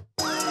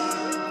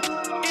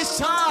 it's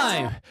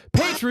time!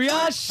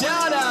 Patreon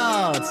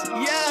shoutouts!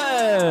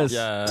 Yes!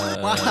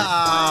 Yeah.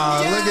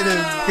 Wow, Yes! look at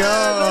him go.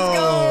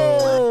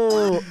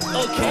 Let's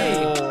go!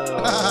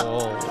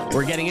 Okay.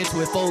 We're getting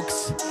into it,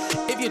 folks.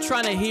 If you're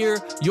trying to hear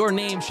your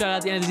name shout out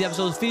at the end of these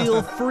episodes,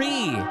 feel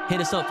free. Hit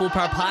us up, Full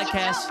Power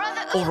Podcast,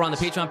 over on the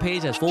Patreon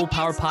page as Full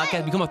Power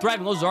Podcast. Become a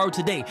thriving Ozaru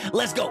today.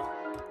 Let's go.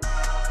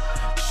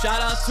 Shout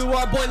out to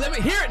our boy, let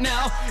me hear it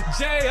now,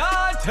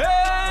 Jayante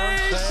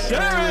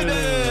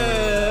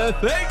Sheridan.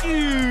 Thank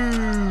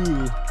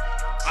you.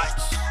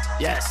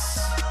 Yes.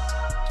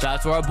 Shout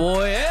out to our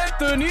boy,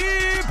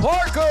 Anthony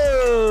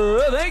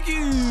Parker. Thank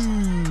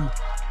you.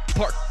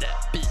 Park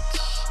that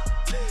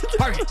bitch.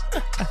 Park it.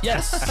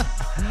 Yes.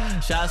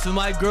 Shout out to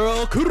my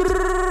girl,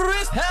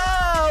 Chris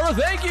Hell.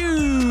 Thank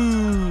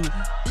you.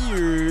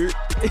 Here.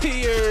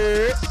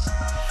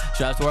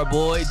 Shout out to our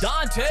boy,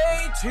 Dante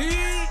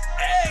TX.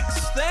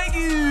 Thank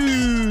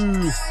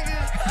you.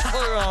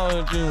 What's wrong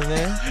with you,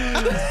 man?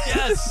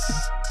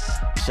 Yes.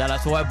 Shout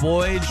out to our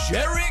boy,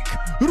 Jerick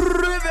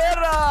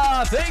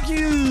Rivera. Thank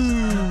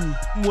you.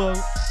 Whoa.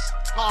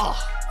 Oh,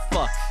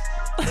 fuck.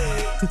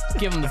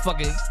 Give him the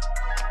fucking...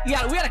 we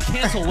gotta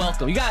cancel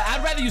welcome.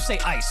 I'd rather you say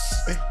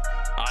ice.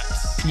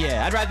 Ice.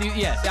 Yeah, I'd rather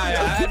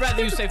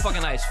you say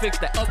fucking ice. Fix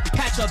that. Oh,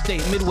 patch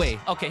update midway.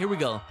 Okay, here we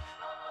go.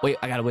 Wait,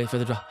 I gotta wait for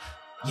the drop.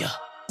 Yeah.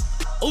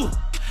 Oh,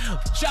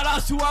 shout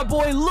out to our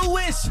boy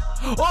Lewis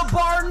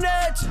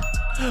Barnett.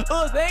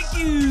 Oh, thank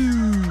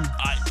you.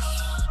 Ice.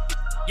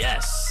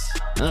 Yes.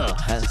 Oh,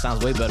 that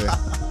sounds way better.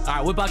 All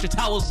right, whip out your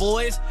towels,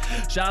 boys.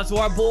 Shout out to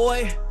our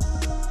boy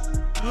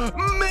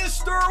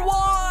Mr.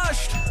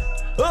 Washed.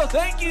 Oh,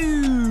 thank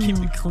you. Keep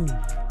it clean.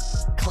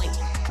 Clean.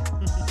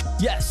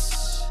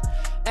 Yes.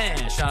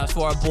 And shout out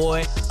to our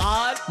boy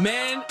Odd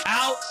Man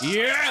Out.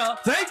 Yeah.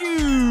 Thank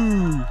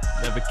you.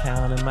 That Never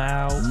count him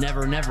out.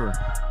 Never, never.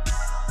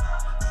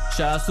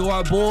 Shout out to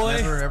our boy.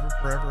 Never, ever,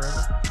 forever,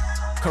 ever.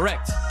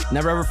 Correct.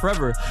 Never, ever,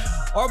 forever.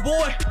 Our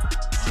boy,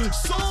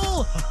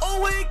 Soul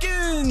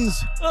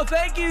Awakens. Oh,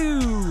 thank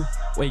you.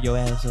 Wake your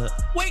ass up.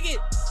 Wake it.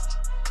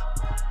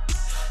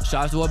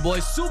 Shout out to our boy,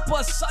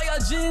 Super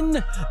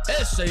Saiyajin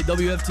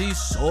SAWFT.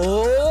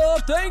 So,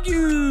 thank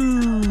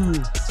you.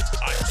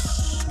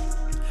 Nice.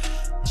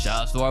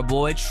 Shout out to our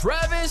boy,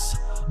 Travis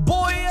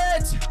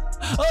Boyette.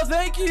 Oh,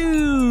 thank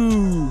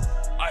you.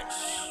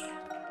 Nice.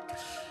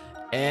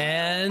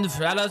 And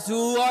shout out to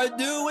our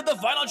dude with the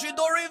final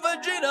Chidori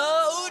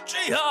Vegeta,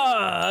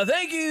 Uchiha.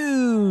 Thank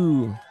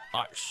you.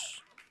 Nice.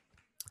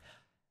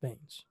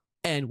 Thanks.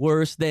 And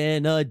worse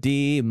than a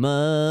demon.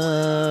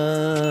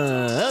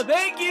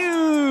 Thank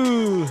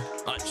you.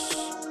 Nice.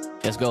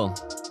 Let's go.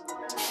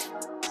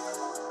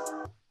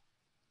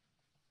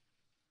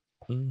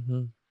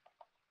 Mm-hmm.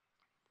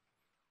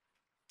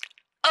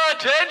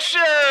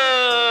 Attention!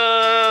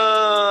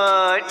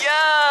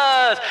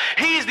 Yes!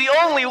 He's the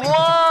only one!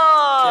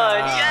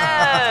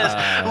 Yes!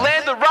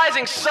 Land the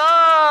rising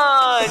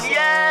sun!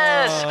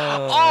 Yes!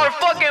 Our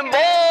fucking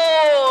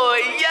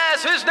boy!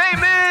 Yes! His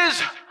name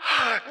is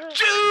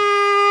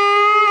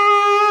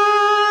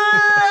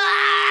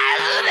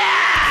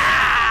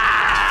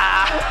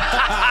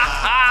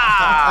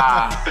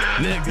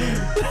Nigga.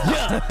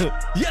 Yeah.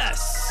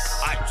 Yes.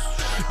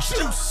 Ice.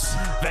 Juice.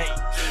 Vein.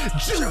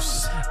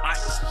 Juice.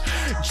 Ice.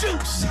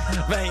 Juice.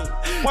 Vein.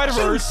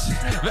 Spider-Verse.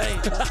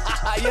 Vein.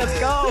 Let's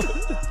go.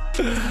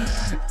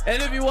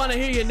 And if you want to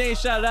hear your name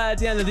shouted out at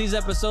the end of these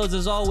episodes,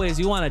 as always,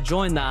 you want to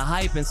join the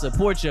hype and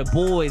support your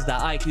boys, the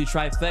IQ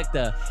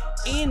Trifecta.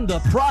 In the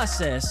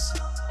process,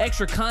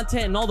 extra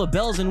content and all the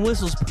bells and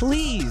whistles,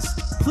 please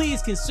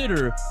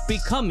consider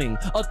becoming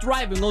a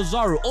thriving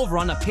Ozaru over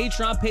on the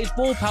Patreon page,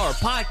 Full Power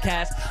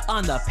Podcast,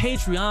 on the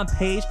Patreon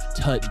page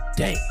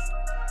today.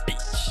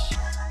 Bitch.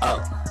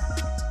 Oh.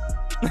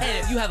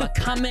 And if you have a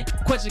comment,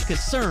 question,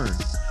 concern,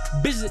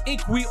 business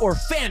inquiry, or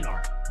fan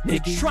art, you're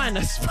trying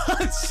to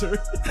sponsor.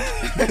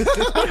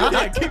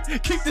 Yeah,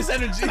 keep this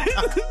energy.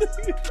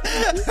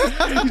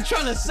 You're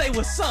trying to say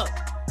what's up,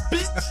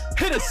 bitch.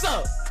 Hit us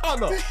up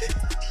on the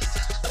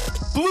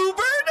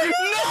Bluebird? No!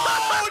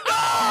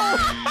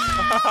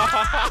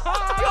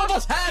 You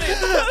almost had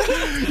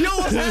it. You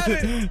almost had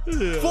it.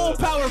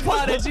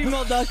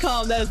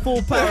 Fullpowerpod@gmail.com. That is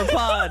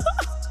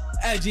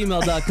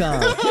fullpowerpod@gmail.com.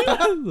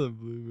 The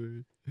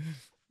Bluebird.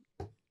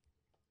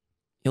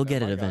 You'll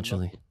get it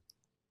eventually.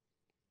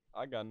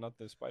 I got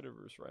nothing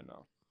Spider-Verse right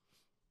now.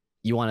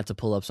 You wanted to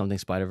pull up something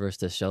Spider-Verse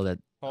to show that.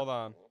 Hold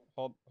on.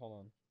 Hold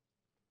on.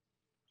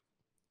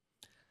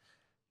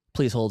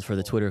 Please hold for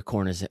the Twitter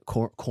coronation.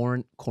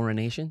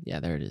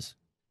 Yeah, there it is.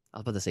 I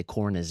was about to say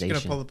coronization.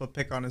 He's gonna pull up a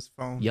pic on his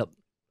phone. Yep,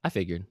 I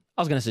figured.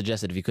 I was gonna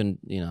suggest it if you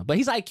couldn't, But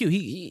he's IQ.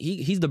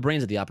 He's the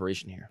brains of the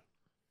operation here.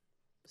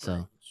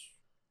 So,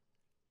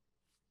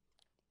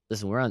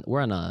 listen, we're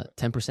on a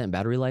 10%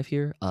 battery life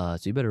here. So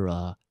you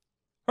better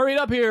hurry it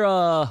up here,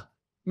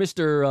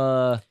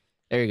 Mister.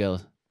 There you go.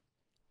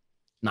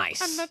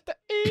 Nice.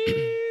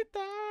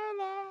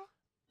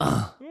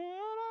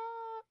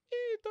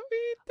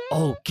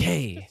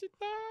 Okay.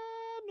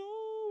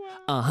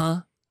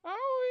 Uh-huh.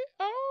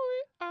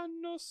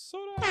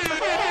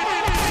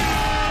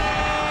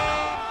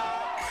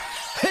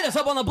 Hit us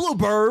up on the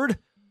Bluebird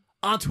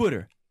on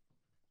Twitter.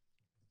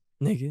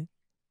 Nigga.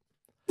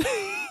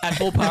 At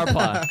Full Power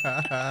Pod.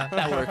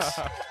 That works.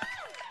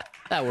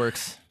 That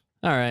works.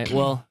 All right.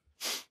 Well,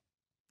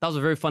 that was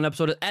a very fun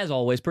episode, as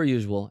always, per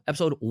usual.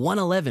 Episode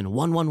 111,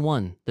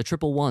 111, the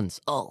triple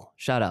ones. Oh,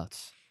 shout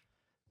outs.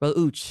 Brother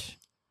Ooch,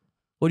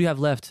 what do you have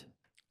left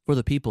for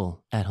the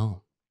people at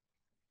home?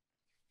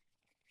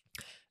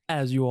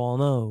 As you all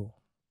know,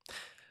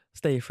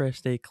 stay fresh,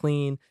 stay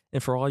clean.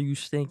 And for all you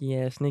stinky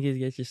ass niggas,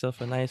 get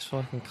yourself a nice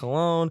fucking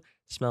cologne.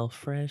 Smell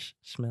fresh,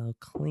 smell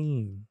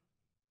clean.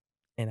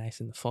 And ice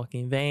in the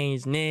fucking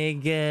veins,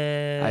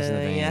 nigga. Ice in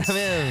the veins.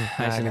 Yeah,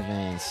 Ice in the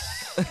veins.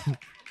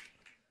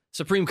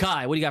 Supreme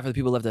Kai, what do you got for the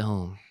people left at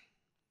home?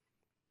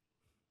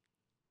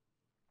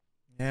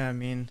 Yeah, I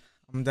mean,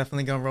 I'm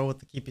definitely gonna roll with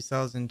the keep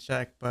yourselves in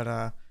check,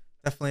 but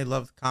definitely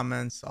love the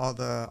comments, all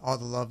the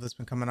love that's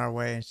been coming our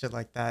way and shit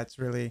like that. It's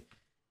really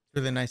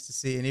nice to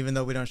see. And even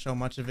though we don't show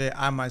much of it,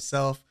 I'm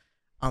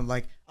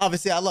like,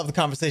 obviously I love the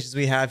conversations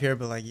we have here,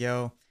 but like,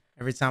 yo,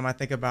 every time I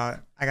think about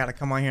I gotta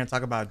come on here and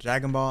talk about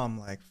Dragon Ball, I'm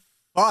like,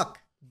 fuck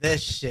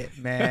this shit,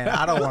 man.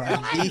 I don't want to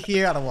be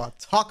here. I don't want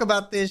to talk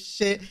about this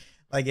shit.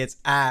 Like, it's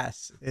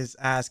ass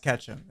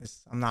catching.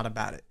 I'm not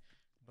about it.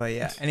 But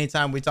yeah,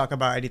 anytime we talk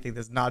about anything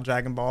that's not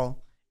Dragon Ball,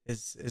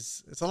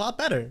 it's a lot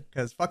better,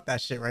 because fuck that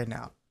shit right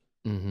now.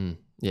 Mm-hmm.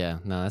 Yeah,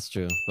 no, that's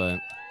true.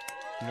 But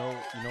You know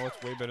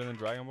what's way better than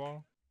Dragon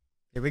Ball?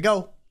 Here we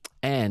go.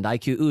 And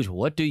IQ Ooch,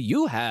 what do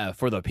you have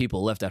for the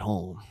people left at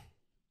home?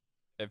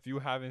 If you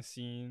haven't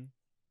seen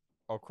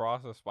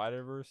Across the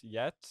Spider-Verse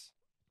yet,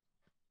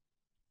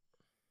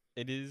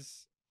 it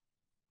is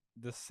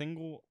the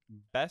single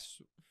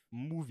best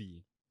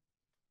movie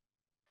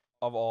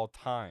of all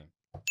time.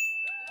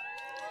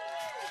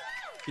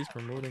 He's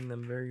promoting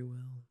them very well.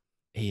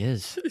 He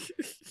is.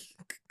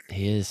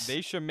 He is.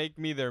 They should make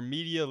me their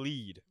media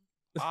lead.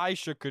 I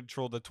should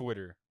control the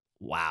Twitter.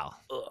 Wow.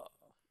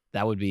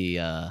 That would be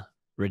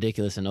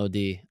ridiculous and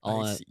OD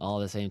all I at see.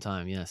 the same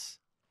time. Yes.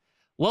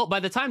 Well, by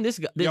the time this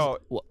Yo,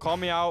 call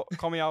me out.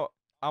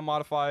 I'm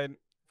modified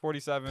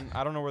 47.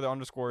 I don't know where the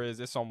underscore is.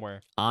 It's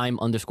somewhere. I'm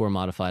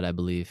 _modified, I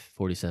believe.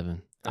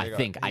 47. There I you go.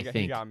 think.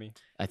 He got me.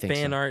 I think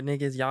Fan so. art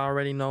niggas, y'all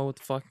already know what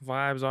the fucking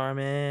vibes are,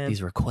 man.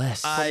 These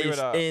requests. Put me with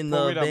Ice a- in put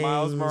the me with a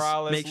Miles veins.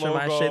 Morales Make sure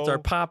my logo. shits are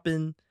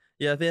popping.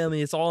 You feel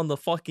me? It's all in the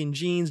fucking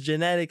genes,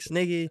 genetics,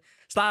 nigga.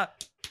 Stop.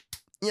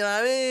 You know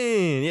what I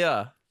mean?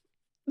 Yeah.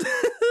 But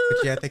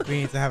yeah, I think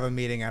we need to have a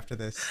meeting after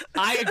this.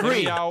 I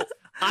agree. Out.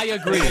 I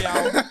agree.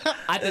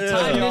 At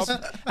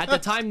the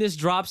time this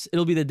drops,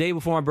 it'll be the day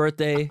before my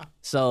birthday.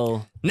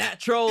 So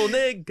Natural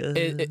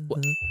nigga.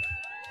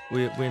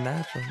 We're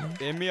natural, man.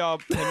 Hit me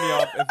up.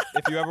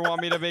 If you ever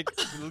want me to make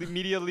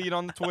media lead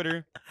on the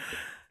Twitter,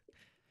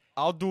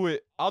 I'll do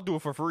it. I'll do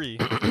it for free.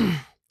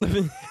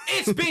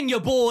 it's been your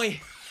boy,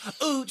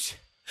 Ooch,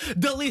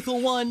 the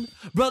lethal one,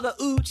 brother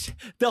Ooch,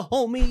 the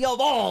homie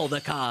of all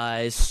the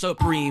Kais,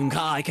 Supreme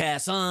Kai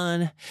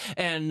Kassan,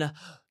 and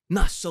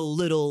not so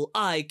little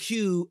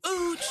IQ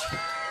Ooch.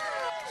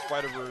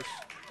 Spider-Verse.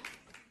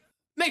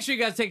 Make sure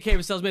you guys take care of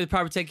yourselves. May the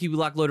proper tech keep you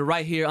locked loaded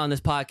right here on this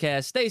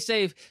podcast. Stay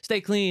safe,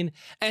 stay clean,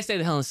 and stay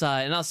the hell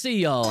inside. And I'll see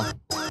y'all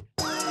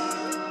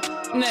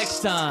next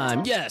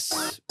time.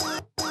 Yes.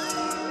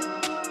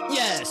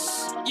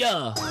 Yes.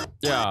 Yeah.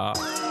 Yeah.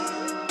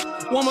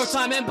 One more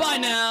time and bye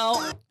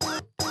now.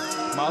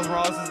 Miles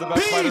Morales is the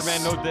best Peace.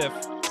 Spider-Man, no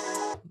diff.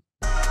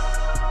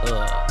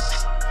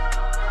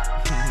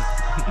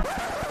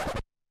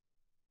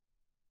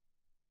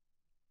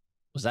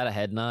 Was that a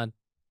head nod?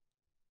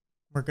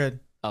 We're good.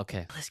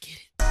 Okay. Let's get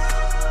it.